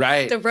said,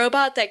 Right. the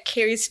robot that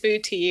carries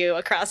food to you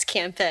across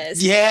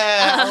campus.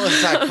 Yeah. I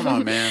was like, come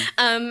on, man.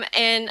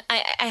 And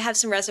I have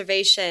some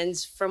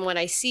reservations from what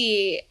I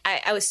see.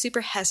 I was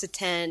super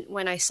hesitant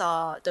when I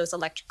saw those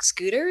electric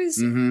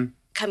scooters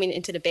coming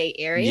into the Bay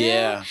Area.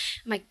 Yeah.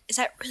 I'm like, is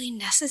that really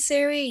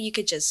necessary? You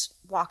could just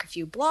walk a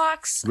few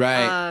blocks.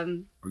 Right.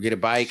 Or get a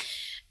bike.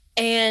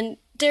 And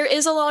there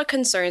is a lot of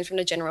concerns from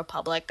the general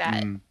public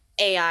that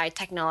AI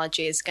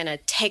technology is going to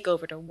take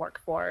over the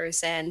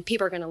workforce and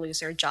people are going to lose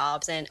their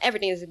jobs and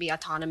everything is going to be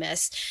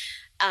autonomous.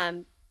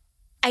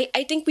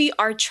 I think we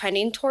are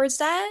trending towards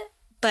that,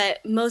 but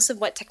most of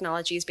what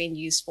technology is being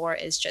used for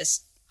is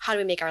just how do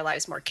we make our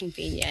lives more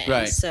convenient?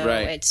 Right, So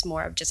right. it's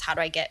more of just how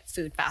do I get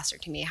food faster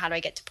to me? How do I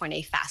get to point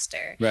A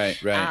faster? Right.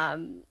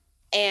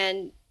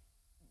 And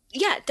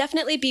yeah,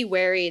 definitely be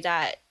wary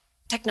that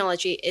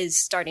technology is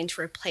starting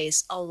to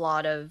replace a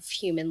lot of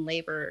human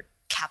labor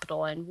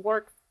capital and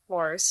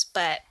workforce,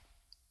 but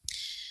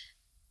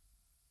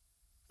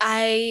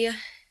I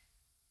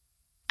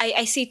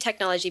see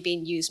technology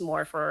being used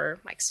more for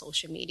like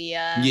social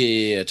media,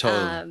 Yeah,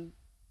 totally.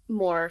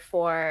 more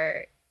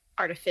for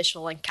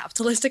artificial and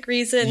capitalistic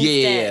reasons.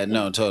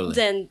 No, totally.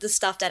 Than the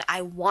stuff that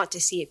I want to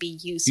see it be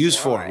used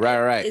For,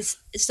 right.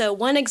 So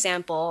one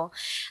example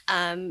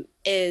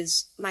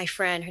is my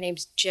friend, her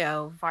name's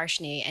Jo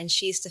Varshni, and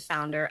she's the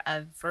founder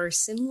of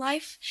Versim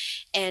Life.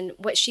 And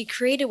what she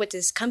created with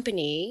this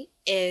company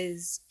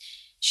is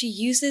she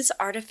uses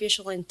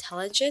artificial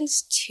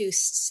intelligence to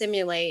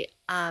simulate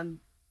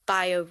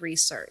bio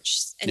research.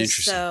 And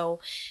Interesting. so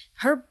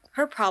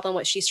her problem,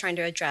 what she's trying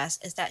to address,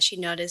 is that she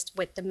noticed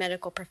with the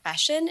medical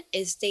profession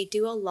is they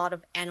do a lot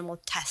of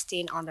animal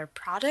testing on their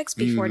products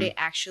before they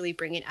actually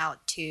bring it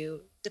out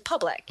to the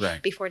public,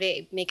 Right. before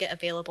they make it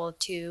available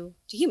to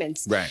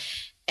humans. Right.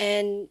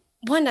 And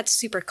one, that's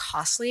super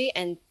costly,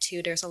 and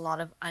two, there's a lot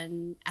of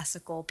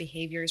unethical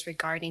behaviors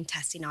regarding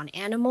testing on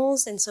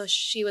animals. And so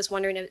she was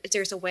wondering if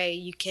there's a way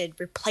you could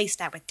replace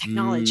that with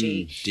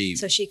technology. Deep.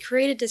 So she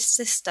created this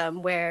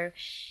system where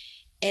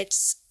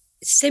it's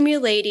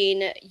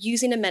simulating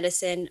using a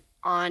medicine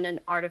on an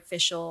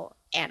artificial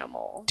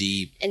animal.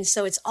 Deep. And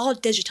so it's all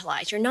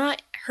digitalized. You're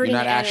not hurting You're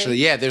not the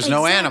actually, there's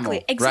no animal.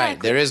 Right.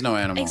 Exactly. There is no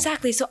animal.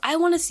 Exactly. So I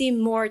want to see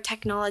more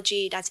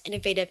technology that's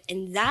innovative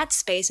in that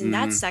space, in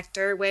that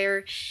sector,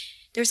 where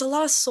there's a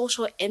lot of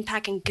social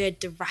impact and good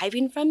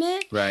deriving from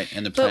it. Right.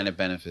 And the planet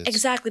benefits.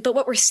 Exactly. But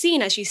what we're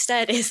seeing, as you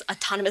said, is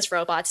autonomous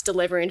robots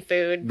delivering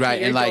food. to Right.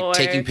 your And like door.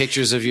 taking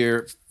pictures of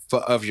your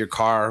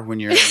car when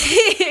you're in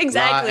the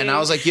Exactly. lot. And I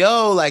was like,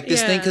 yo, like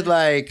this thing Yeah. could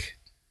like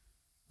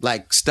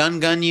like stun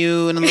gun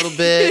you in a little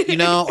bit, you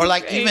know, or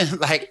like even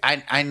like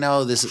I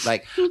know this is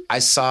like I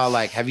saw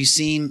like have you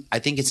seen? I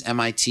think it's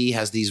MIT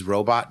has these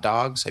robot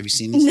dogs. Have you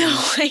seen these? No,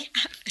 things? I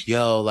haven't.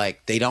 Yo,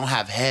 like they don't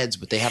have heads,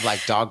 but they have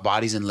like dog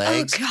bodies and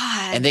legs. Oh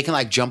God! And they can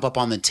like jump up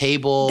on the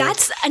table.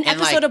 That's an and,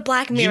 episode like, of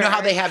Black Mirror. You know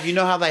how they have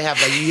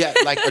like you have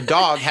like a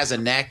dog has a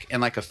neck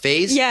and like a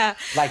face. Yeah.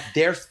 Like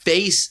their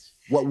face.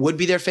 What would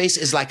be their face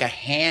is like a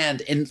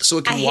hand, and so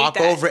it I can hate walk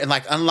that. over it and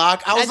like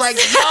unlock. I was like,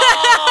 no,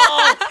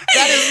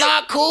 that is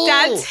not cool.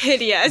 That's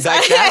hideous.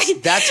 Like,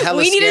 that's hella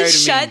We need scary to to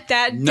me. shut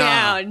that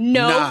Nah, down.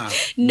 No,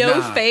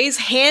 nah. face,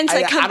 hands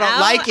that come I don't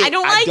out. like it. I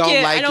don't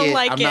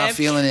like it. I'm not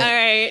feeling it. All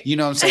right. You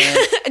know what I'm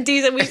saying?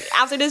 Dude,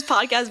 after this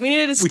podcast, we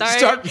needed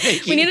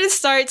to we needed to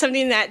start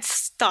something that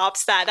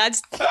stops that.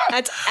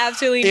 That's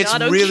absolutely It's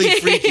not okay. really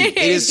freaky. It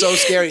is so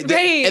scary.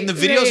 Right, And the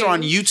videos right. are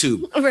on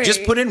YouTube. Right.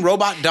 Just put in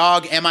robot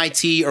dog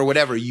MIT or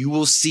whatever. You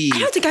will see. I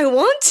don't think I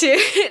want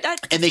to.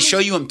 And they show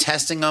you them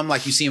testing them,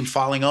 like you see them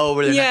falling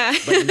over. Yeah.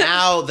 But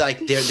now,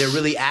 like they're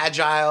really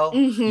agile,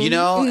 you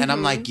know. And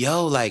I'm like,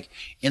 yo, like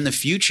in the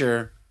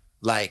future,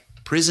 like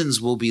prisons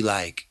will be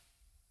like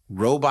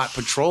robot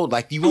patrolled.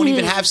 Like you won't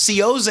even have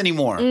COs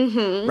anymore,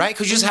 right?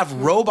 Because you just have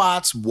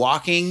robots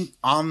walking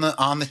on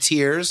the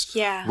tiers.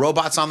 Yeah.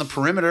 Robots on the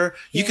perimeter.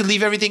 You can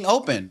leave everything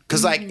open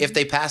because like if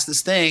they pass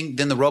this thing,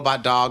 then the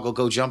robot dog will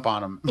go jump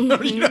on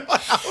them. You know,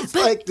 I was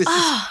like, this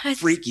is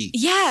freaky.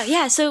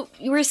 Yeah. So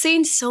we're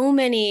seeing so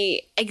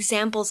many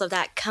examples of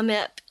that come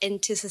up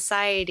into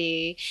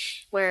society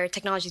where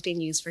technology is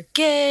being used for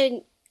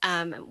good.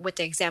 With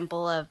the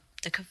example of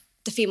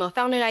the female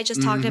founder that I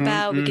just talked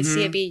about, we can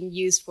see it being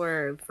used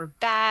for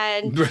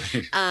bad.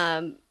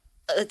 Right.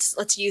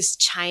 Let's use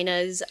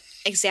China's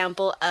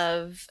example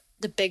of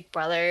the Big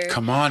Brother.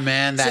 Come on,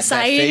 man. That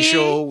Society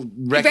facial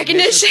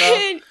recognition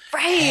stuff,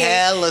 right?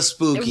 hella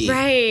spooky.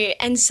 Right.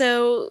 And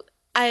so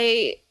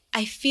I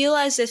feel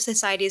as if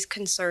society's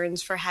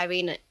concerns for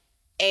having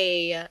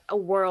a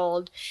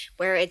world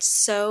where it's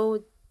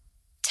so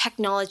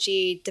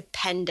technology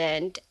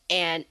dependent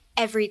and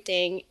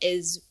everything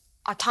is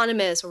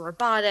autonomous or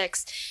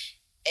robotics,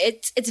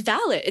 it's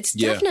valid. It's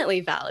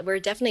definitely valid. We're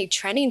definitely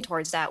trending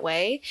towards that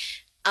way.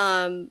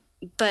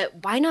 But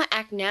why not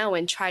act now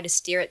and try to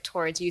steer it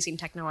towards using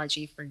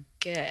technology for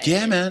good?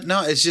 Yeah, man.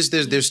 No, it's just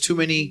there's too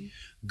many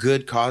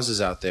good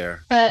causes out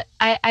there. But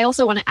I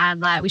also want to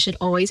add that we should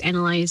always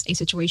analyze a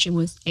situation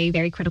with a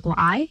very critical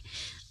eye.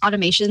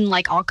 Automation,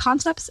 like all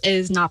concepts,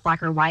 is not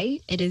black or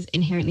white. It is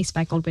inherently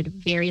speckled with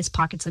various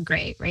pockets of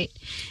gray, right?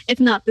 It's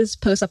not this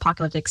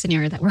post-apocalyptic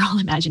scenario that we're all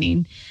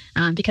imagining.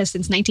 Because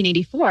since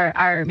 1984,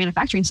 our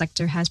manufacturing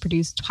sector has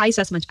produced twice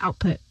as much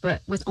output,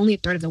 but with only a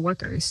third of the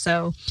workers.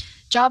 So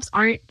jobs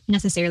aren't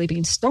necessarily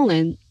being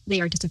stolen.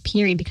 They are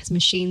disappearing because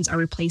machines are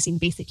replacing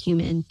basic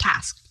human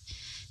tasks.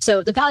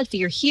 So the valid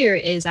figure here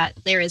is that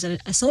there is an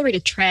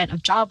accelerated trend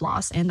of job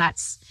loss, and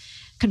that's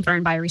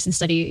confirmed by a recent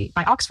study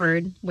by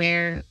Oxford,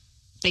 where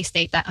they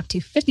state that up to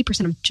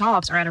 50% of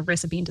jobs are at a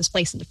risk of being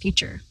displaced in the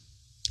future.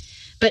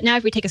 But now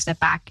if we take a step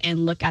back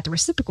and look at the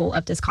reciprocal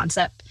of this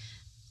concept,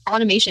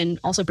 automation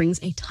also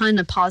brings a ton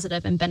of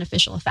positive and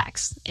beneficial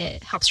effects.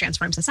 It helps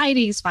transform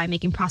societies by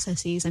making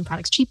processes and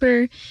products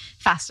cheaper,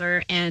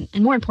 faster, and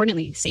more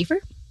importantly, safer.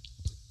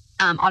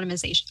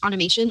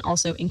 Automation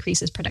also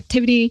increases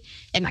productivity,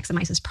 it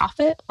maximizes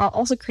profit, while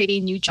also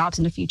creating new jobs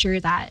in the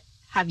future that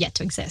have yet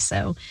to exist.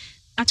 So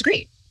that's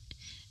great.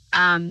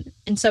 And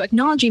so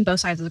acknowledging both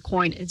sides of the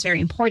coin is very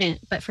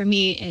important. But for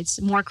me, it's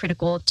more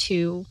critical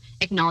to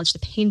acknowledge the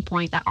pain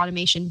point that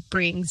automation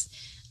brings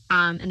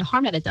and the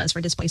harm that it does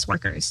for displaced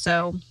workers.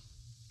 So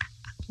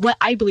what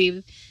I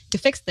believe to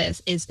fix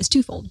this is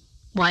twofold.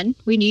 One,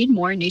 we need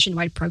more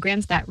nationwide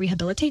programs that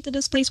rehabilitate the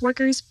displaced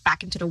workers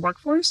back into the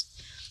workforce,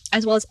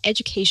 as well as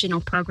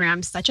educational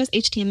programs such as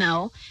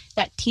HTML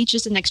that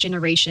teaches the next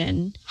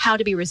generation how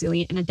to be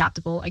resilient and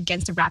adaptable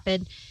against the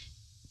rapid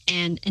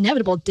and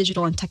inevitable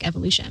digital and tech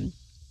evolution.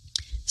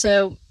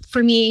 So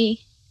for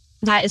me,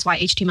 that is why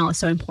HTML is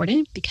so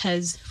important,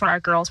 because for our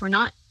girls, we're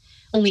not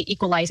only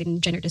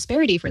equalizing gender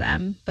disparity for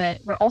them,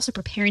 but we're also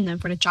preparing them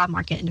for the job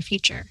market in the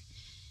future.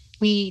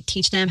 We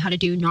teach them how to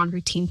do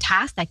non-routine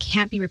tasks that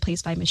can't be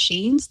replaced by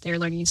machines. They're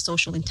learning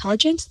social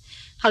intelligence,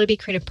 how to be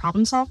creative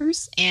problem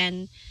solvers,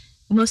 and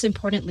most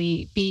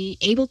importantly, be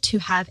able to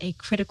have a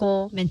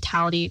critical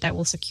mentality that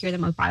will secure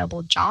them a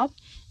viable job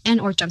and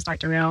or jumpstart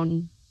their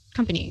own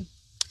company.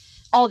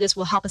 All of this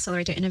will help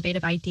accelerate their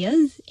innovative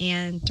ideas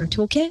and their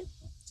toolkit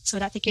so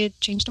that they could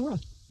change the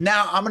world.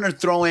 Now I'm going to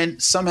throw in,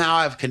 somehow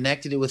I've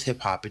connected it with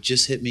hip hop. It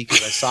just hit me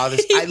because I saw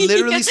this. I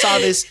literally saw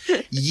this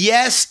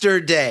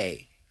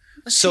yesterday.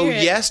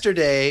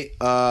 Yesterday,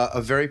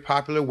 a very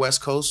popular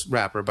West Coast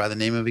rapper by the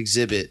name of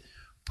Exhibit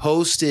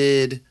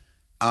posted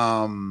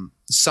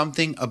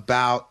something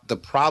about the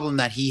problem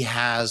that he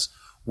has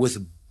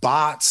with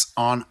bots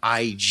on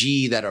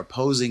IG that are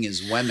posing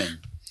as women.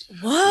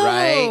 Whoa!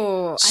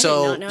 Right.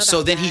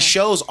 So then he that.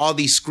 shows all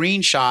these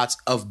screenshots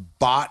of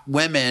bot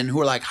women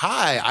who are like,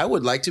 "Hi, I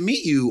would like to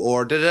meet you,"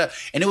 or da da.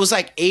 And it was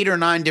like 8 or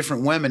 9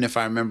 different women, if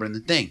I remember in the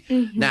thing.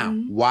 Now,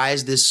 why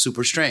is this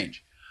super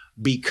strange?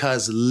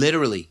 because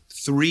literally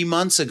 3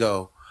 months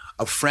ago,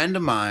 a friend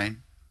of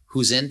mine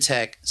who's in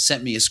tech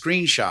sent me a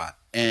screenshot,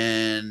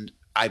 and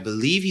I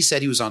believe he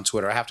said he was on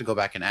Twitter. I have to go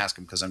back and ask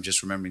him because I'm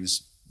just remembering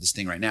this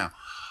thing right now.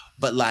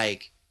 But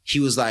like, he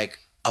was like,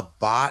 a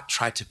bot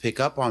tried to pick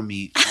up on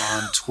me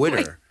on Twitter.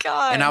 Oh my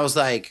God. And I was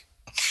like,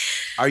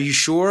 are you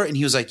sure? And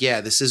he was like,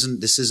 yeah, this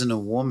isn't a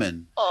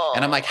woman. Oh.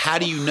 And I'm like, how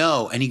do you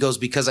know? And he goes,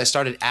 because I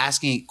started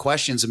asking it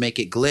questions to make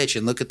it glitch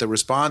and look at the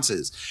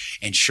responses.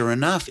 And sure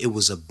enough, it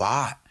was a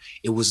bot.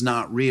 It was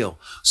not real.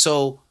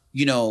 So,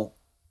 you know,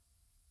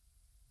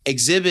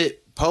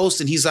 Exhibit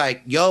post, and he's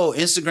like, yo,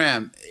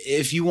 Instagram,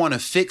 if you want to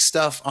fix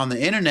stuff on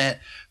the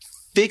internet,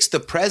 fix the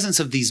presence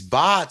of these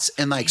bots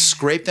and like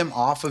scrape them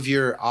off of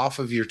your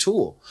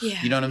tool.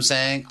 Yeah. You know what I'm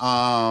saying?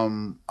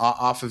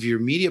 Off of your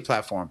media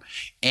platform.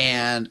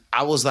 And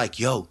I was like,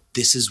 yo,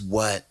 this is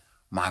what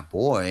my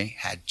boy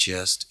had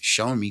just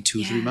shown me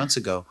 2-3 months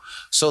ago.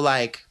 So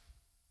like,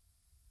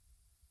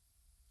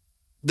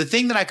 the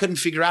thing that I couldn't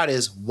figure out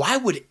is, why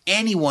would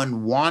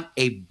anyone want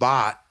a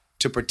bot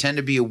to pretend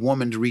to be a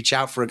woman to reach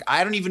out for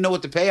I don't even know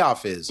what the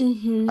payoff is.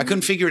 I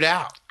couldn't figure it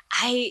out.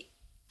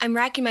 I'm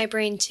racking my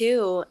brain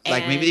too.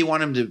 Like maybe they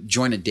want him to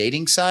join a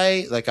dating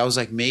site. Like I was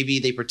like, maybe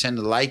they pretend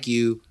to like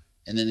you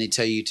and then they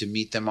tell you to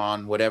meet them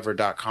on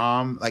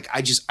whatever.com. Like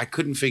I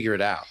couldn't figure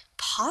it out.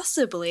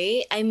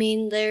 Possibly. I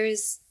mean,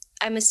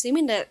 I'm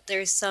assuming that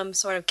there's some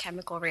sort of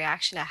chemical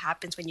reaction that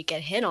happens when you get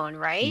hit on,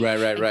 right?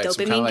 Right. Like Some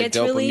dopamine kind of like gets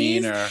dopamine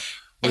released. or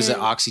what is it,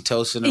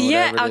 oxytocin or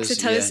Yeah, whatever it is.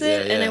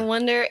 oxytocin. Yeah. And I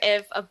wonder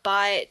if a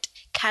bot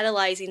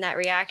catalyzing that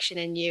reaction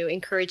in you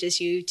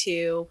encourages you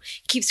to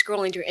keep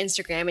scrolling through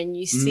Instagram and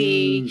you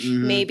see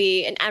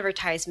maybe an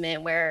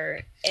advertisement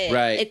where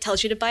it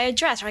tells you to buy a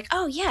dress. You're like,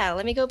 oh yeah,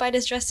 let me go buy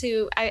this dress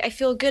too. I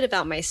feel good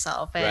about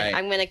myself, and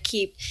I'm gonna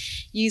keep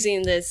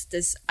using this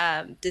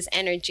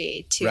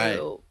energy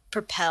to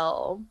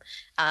propel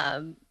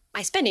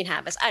my spending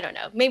habits. I don't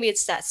know. Maybe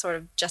it's that sort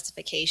of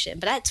justification,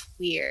 but that's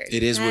weird.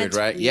 It is weird,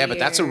 right? Yeah, but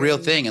that's a real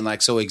thing. And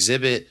like, so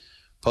Exhibit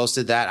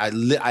posted that. I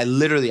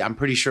literally, I'm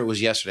pretty sure it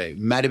was yesterday.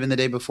 Might have been the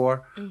day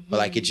before, but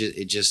like it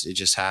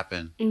just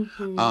happened.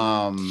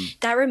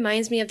 That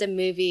reminds me of the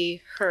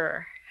movie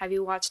Her. Have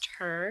you watched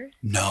Her?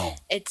 No.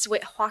 It's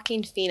with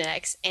Joaquin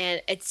Phoenix,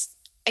 and it's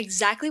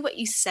exactly what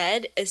you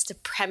said is the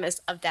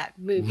premise of that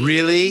movie.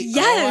 Really?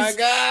 Yes. Oh my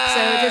God.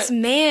 So this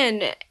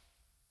man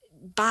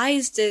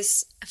buys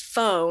this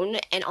phone,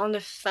 and on the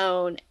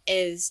phone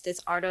is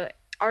this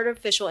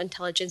artificial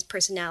intelligence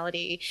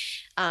personality.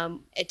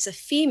 It's a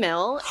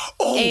female.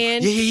 Oh,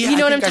 and yeah. You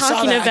know what I'm I saw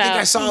talking that. about. I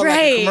think I saw right.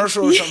 like a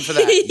commercial or something for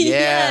that. Yeah.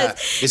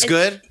 Yes. It's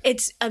good?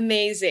 It's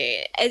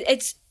amazing.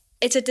 It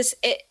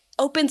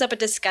opens up a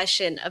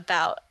discussion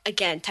about,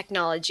 again,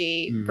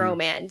 technology,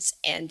 romance,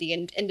 and the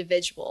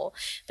individual.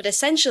 But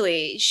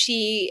essentially,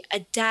 she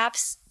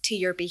adapts to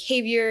your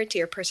behavior, to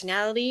your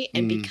personality,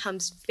 and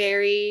becomes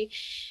very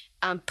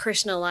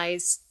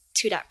personalized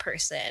to that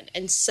person.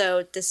 And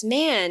so this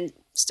man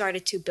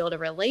started to build a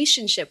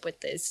relationship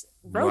with this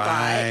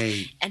robot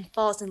and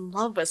falls in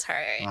love with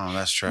her. Oh,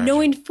 that's tragic.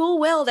 Knowing full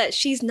well that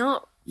she's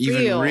not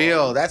even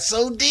real. That's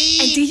so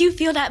deep. And do you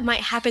feel that might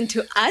happen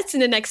to us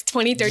in the next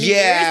 20, 30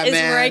 Yeah, years? Is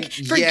man. where like,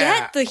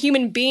 forget the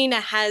human being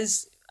that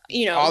has,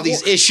 you know, all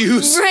these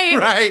issues.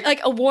 Right.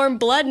 Like a warm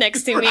blood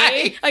next to me.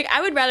 Right. Like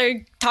I would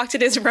rather talk to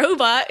this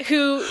robot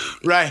who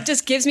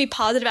just gives me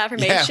positive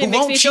affirmation. Yeah, who makes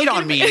won't me cheat feel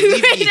on good. me and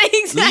leave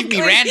Exactly.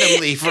 me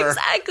randomly for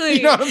exactly.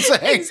 You know what I'm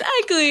saying?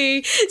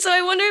 Exactly. So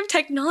I wonder if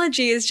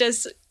technology is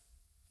just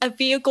a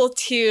vehicle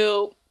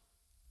to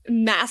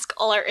mask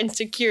all our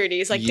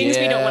insecurities, like things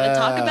we don't want to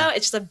talk about.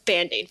 It's just a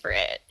band-aid for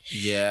it.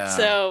 Yeah.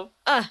 So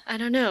I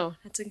don't know.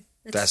 That's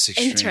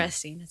extreme.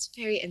 interesting. That's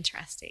very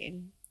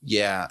interesting.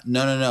 Yeah.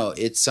 No.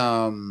 It's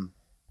a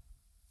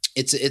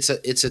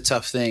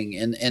tough thing.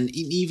 And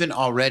even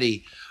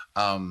already,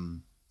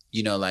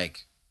 you know,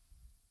 like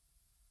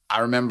I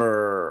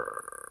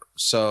remember,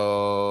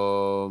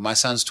 so my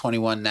son's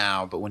 21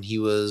 now, but when he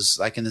was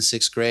like in the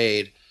 6th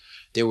grade,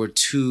 there were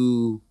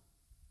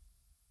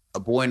a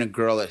boy and a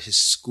girl at his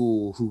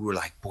school who were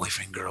like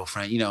boyfriend,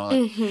 girlfriend, you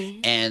know.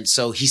 And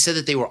so he said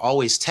that they were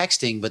always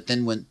texting, but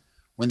then when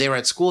they were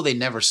at school, they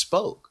never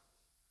spoke.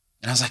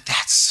 And I was like,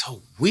 that's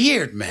so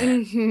weird,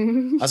 man.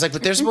 I was like,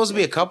 but they're supposed to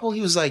be a couple?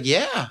 He was like,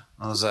 yeah.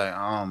 I was like,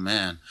 oh,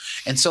 man.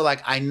 And so,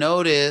 like, I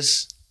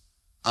notice,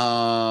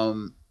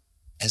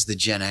 as the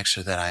Gen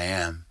Xer that I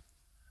am,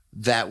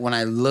 that when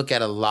I look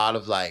at a lot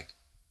of, like,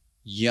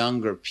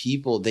 younger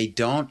people, they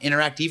don't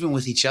interact even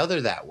with each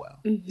other that well.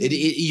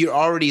 You're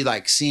already,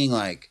 like, seeing,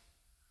 like,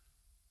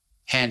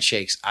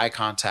 handshakes, eye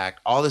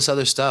contact, all this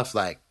other stuff,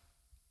 like,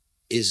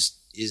 is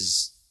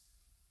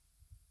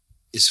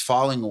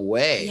falling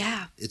away.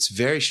 Yeah. It's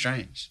very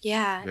strange.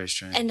 Yeah. Very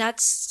strange. And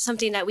that's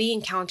something that we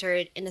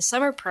encountered in the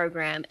summer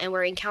program, and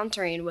we're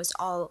encountering with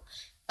all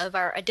of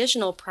our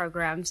additional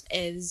programs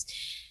is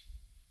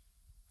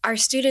our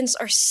students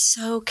are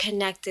so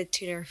connected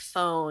to their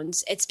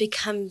phones. It's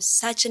become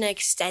such an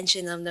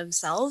extension of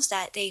themselves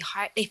that they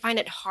find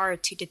it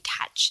hard to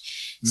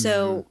detach.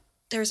 So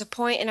there's a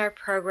point in our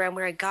program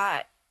where it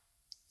got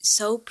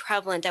so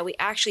prevalent that we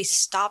actually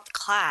stopped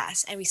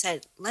class and we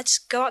said, let's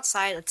go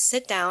outside, let's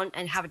sit down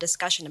and have a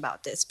discussion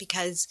about this.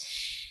 Because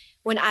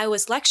when I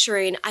was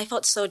lecturing, I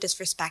felt so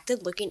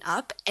disrespected looking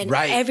up, and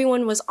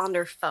everyone was on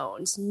their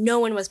phones. No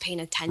one was paying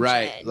attention.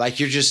 Right. Like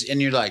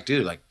you're like,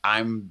 dude, like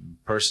I'm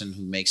the person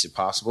who makes it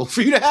possible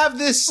for you to have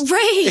this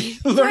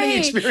learning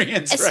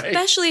experience.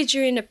 Especially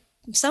during a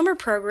summer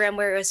program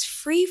where it was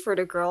free for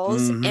the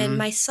girls, and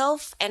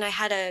myself and I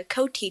had a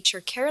co-teacher,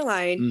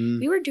 Caroline,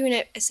 we were doing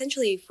it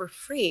essentially for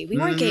free. We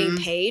weren't getting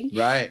paid.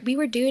 Right. We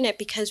were doing it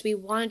because we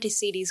wanted to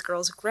see these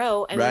girls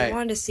grow, and we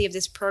wanted to see if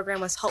this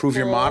program was helpful. Prove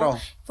your model.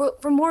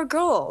 For more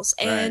girls.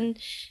 And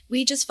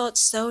we just felt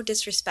so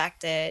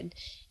disrespected.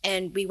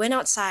 And we went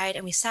outside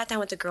and we sat down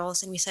with the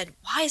girls and we said,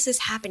 why is this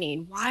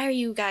happening? Why are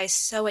you guys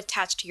so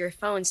attached to your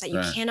phones that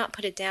you cannot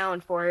put it down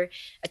for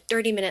a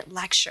 30-minute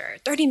lecture?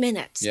 30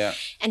 minutes. Yeah.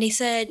 And they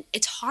said,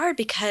 it's hard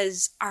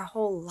because our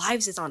whole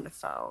lives is on the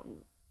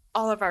phone.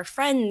 All of our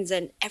friends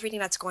and everything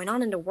that's going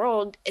on in the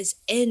world is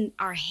in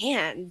our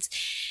hands.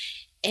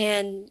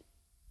 And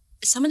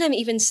some of them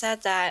even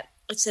said that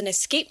it's an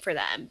escape for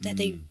them, that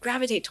they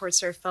gravitate towards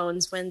their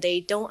phones when they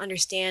don't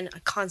understand a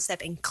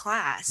concept in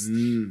class.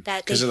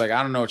 Because they're like,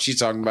 I don't know what she's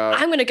talking about.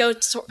 I'm going to go.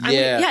 It's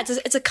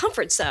a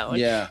comfort zone.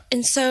 Yeah.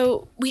 And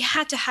so we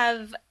had to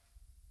have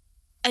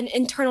an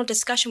internal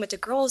discussion with the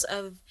girls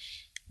of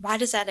why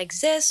does that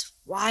exist?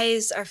 Why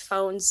is our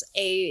phones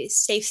a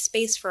safe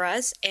space for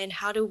us? And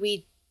how do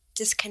we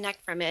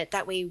disconnect from it?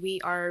 That way we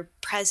are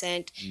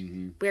present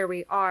where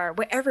we are,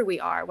 wherever we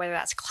are, whether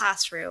that's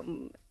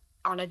classroom,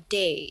 on a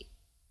date,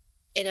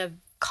 in a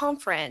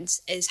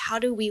conference, is how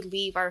do we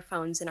leave our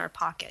phones in our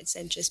pockets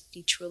and just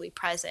be truly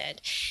present?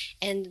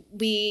 And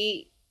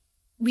we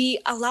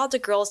allowed the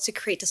girls to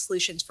create the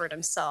solutions for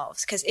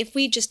themselves. Because if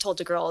we just told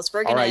the girls,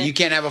 we're going to... All right, you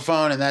can't have a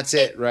phone and that's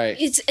it, right?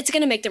 It's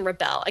going to make them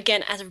rebel.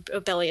 Again, as a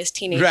rebellious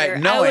teenager. Right,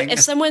 knowing...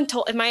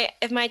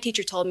 If my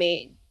teacher told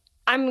me,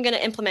 I'm going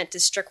to implement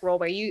this strict rule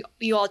where you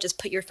all just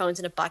put your phones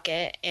in a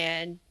bucket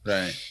and...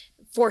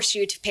 force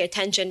you to pay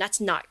attention, that's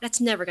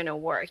never going to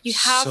work.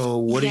 So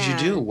what did you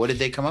do? What did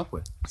they come up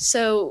with?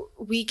 So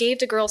we gave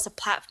the girls a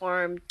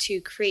platform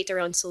to create their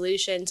own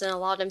solutions, and a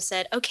lot of them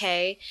said,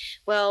 okay,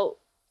 well,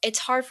 it's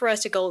hard for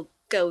us to go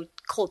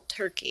cold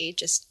turkey,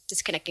 just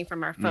disconnecting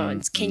from our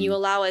phones. Can you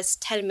allow us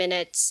 10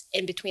 minutes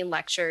in between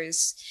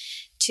lectures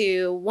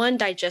to, one,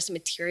 digest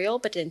material,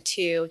 but then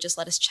two, just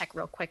let us check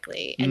real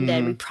quickly. And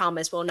then we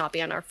promise we'll not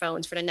be on our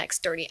phones for the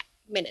next 30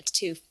 minutes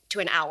to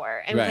an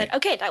hour. And we said,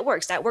 okay, that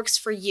works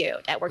for you,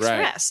 that works for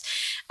us.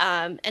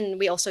 And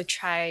we also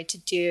try to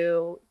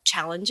do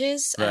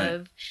challenges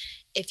of,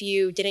 if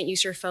you didn't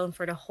use your phone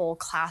for the whole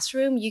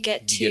classroom, you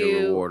get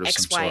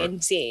X, Y,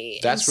 and Z.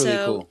 That's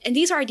really cool. And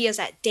these are ideas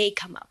that they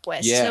come up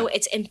with. So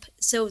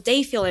so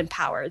they feel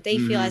empowered. They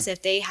feel as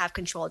if they have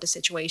control of the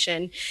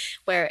situation,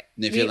 where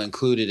they feel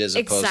included as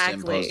opposed to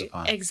imposed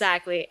upon.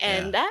 Exactly.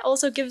 And that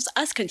also gives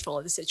us control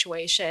of the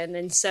situation.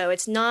 And so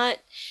it's not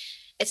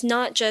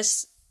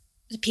just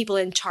the people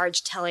in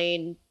charge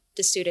telling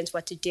the students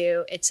what to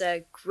do. It's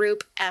a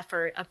group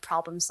effort of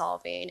problem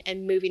solving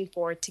and moving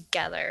forward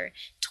together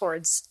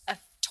towards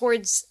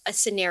a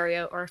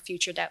scenario or a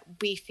future that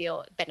we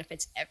feel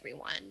benefits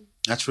everyone.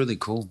 That's really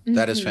cool.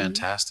 That is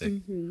fantastic.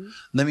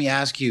 Let me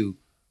ask you,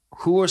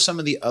 who are some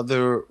of the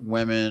other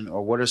women,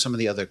 or what are some of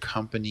the other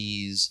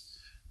companies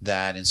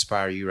that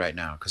inspire you right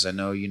now? Because I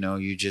know,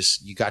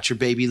 you got your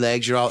baby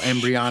legs, you're all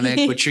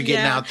embryonic, but you're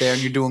getting out there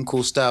and you're doing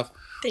cool stuff.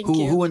 Thank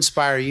you. Who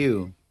inspire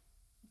you?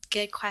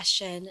 Good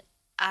question.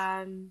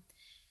 I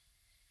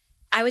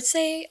would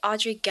say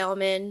Audrey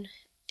Gelman.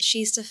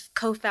 She's the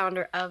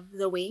co-founder of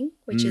The Wing,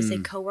 which is a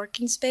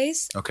co-working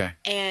space. Okay.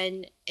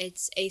 And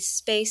it's a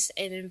space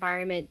and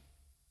environment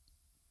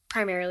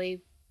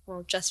primarily,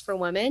 just for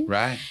women.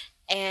 Right.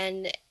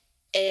 And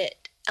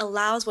it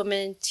allows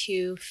women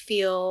to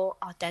feel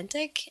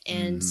authentic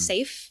and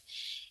safe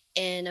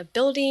in a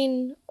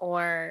building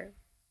or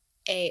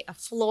a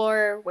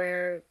floor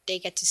where they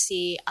get to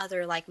see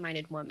other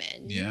like-minded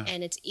women. Yeah.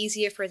 And it's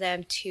easier for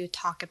them to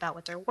talk about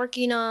what they're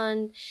working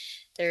on.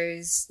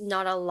 There's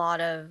not a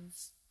lot of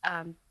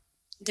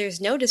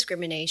there's no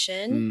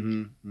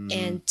discrimination.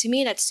 And to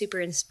me, that's super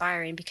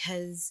inspiring,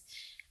 because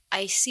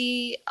I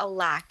see a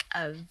lack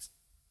of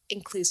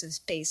inclusive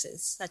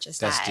spaces such as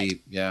that's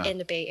deep. Yeah. In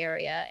the Bay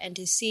Area. And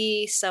to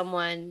see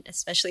someone,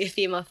 especially a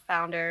female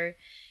founder,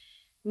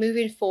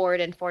 moving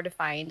forward and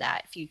fortifying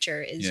that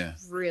future is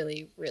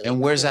really, really And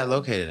where's cool. that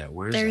located at?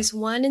 There's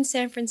one in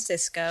San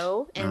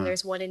Francisco and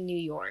there's one in New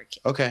York.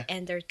 Okay.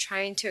 And they're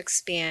trying to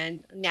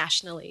expand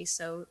nationally.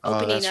 So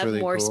opening up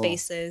really more cool.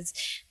 spaces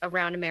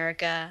around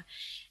America.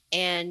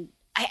 And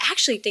I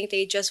actually think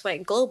they just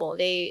went global.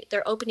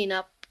 They're opening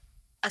up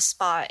a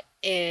spot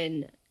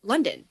in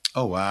London.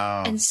 Oh,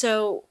 wow. And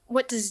so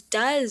what this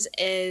does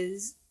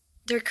is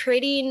they're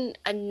creating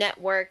a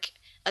network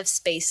of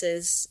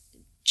spaces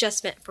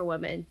just meant for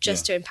women,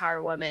 to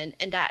empower women.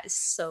 And that is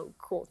so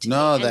cool to me.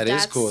 And that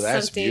is cool.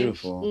 That's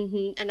beautiful.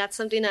 And that's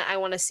something that I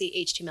want to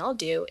see HTML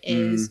do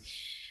is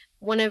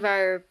one of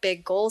our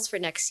big goals for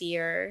next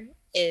year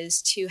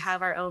is to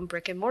have our own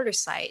brick and mortar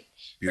site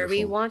where we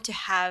Beautiful. want to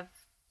have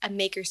a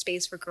maker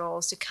space for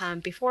girls to come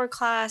before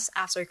class,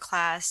 after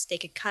class. They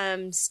could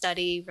come,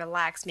 study,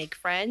 relax, make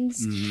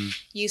friends,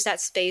 use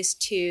that space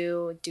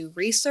to do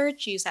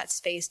research, use that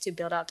space to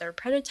build out their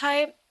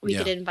prototype. We Yeah.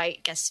 could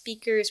invite guest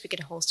speakers, we could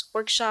host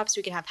workshops,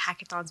 we could have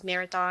hackathons,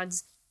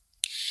 marathons.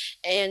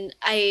 And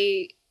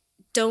I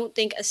don't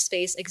think a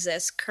space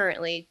exists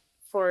currently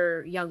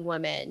for young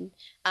women.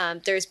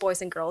 There's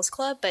Boys and Girls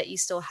Club, but you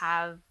still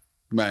have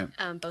Right.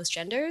 both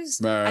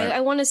genders. Right.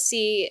 I want to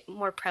see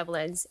more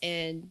prevalence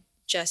in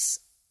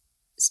just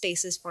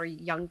spaces for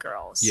young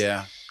girls.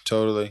 Yeah,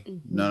 totally.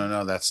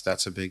 No.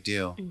 That's a big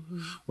deal.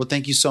 Well,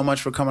 thank you so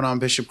much for coming on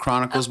Bishop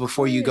Chronicles. Of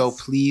Before you go,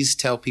 course. please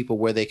tell people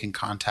where they can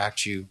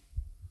contact you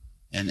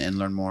and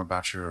learn more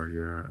about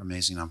your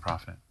amazing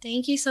nonprofit.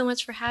 Thank you so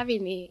much for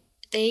having me.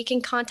 They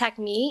can contact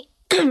me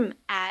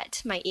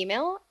at my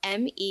email,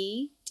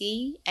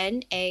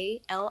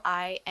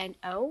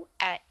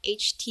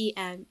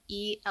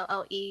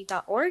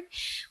 mednalino@htmelle.org.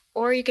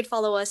 Or you could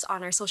follow us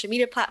on our social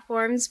media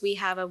platforms. We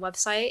have a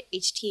website,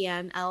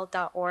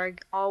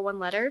 html.org, all one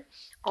letter,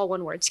 all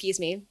one word, excuse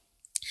me.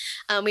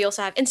 We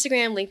also have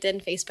Instagram,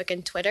 LinkedIn, Facebook,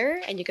 and Twitter.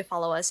 And you can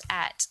follow us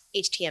at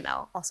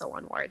HTML, also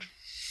one word.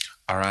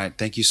 All right.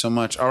 Thank you so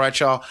much. All right,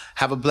 y'all.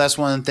 Have a blessed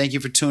one. Thank you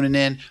for tuning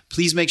in.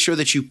 Please make sure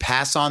that you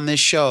pass on this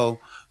show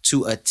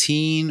to a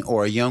teen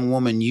or a young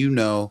woman you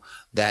know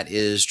that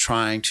is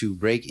trying to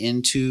break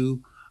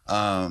into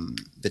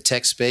the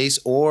tech space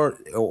or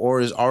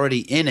is already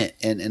in it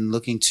and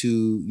looking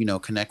to,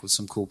 connect with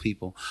some cool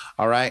people.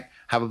 All right.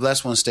 Have a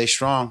blessed one. Stay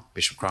strong.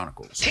 Bishop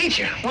Chronicles.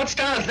 Teacher, what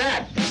star is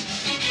that? Don't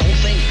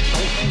think.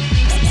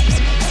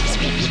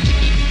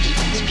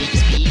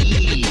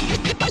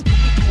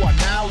 You are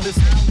now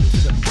listening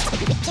to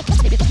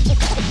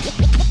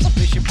the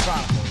Bishop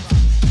Chronicles.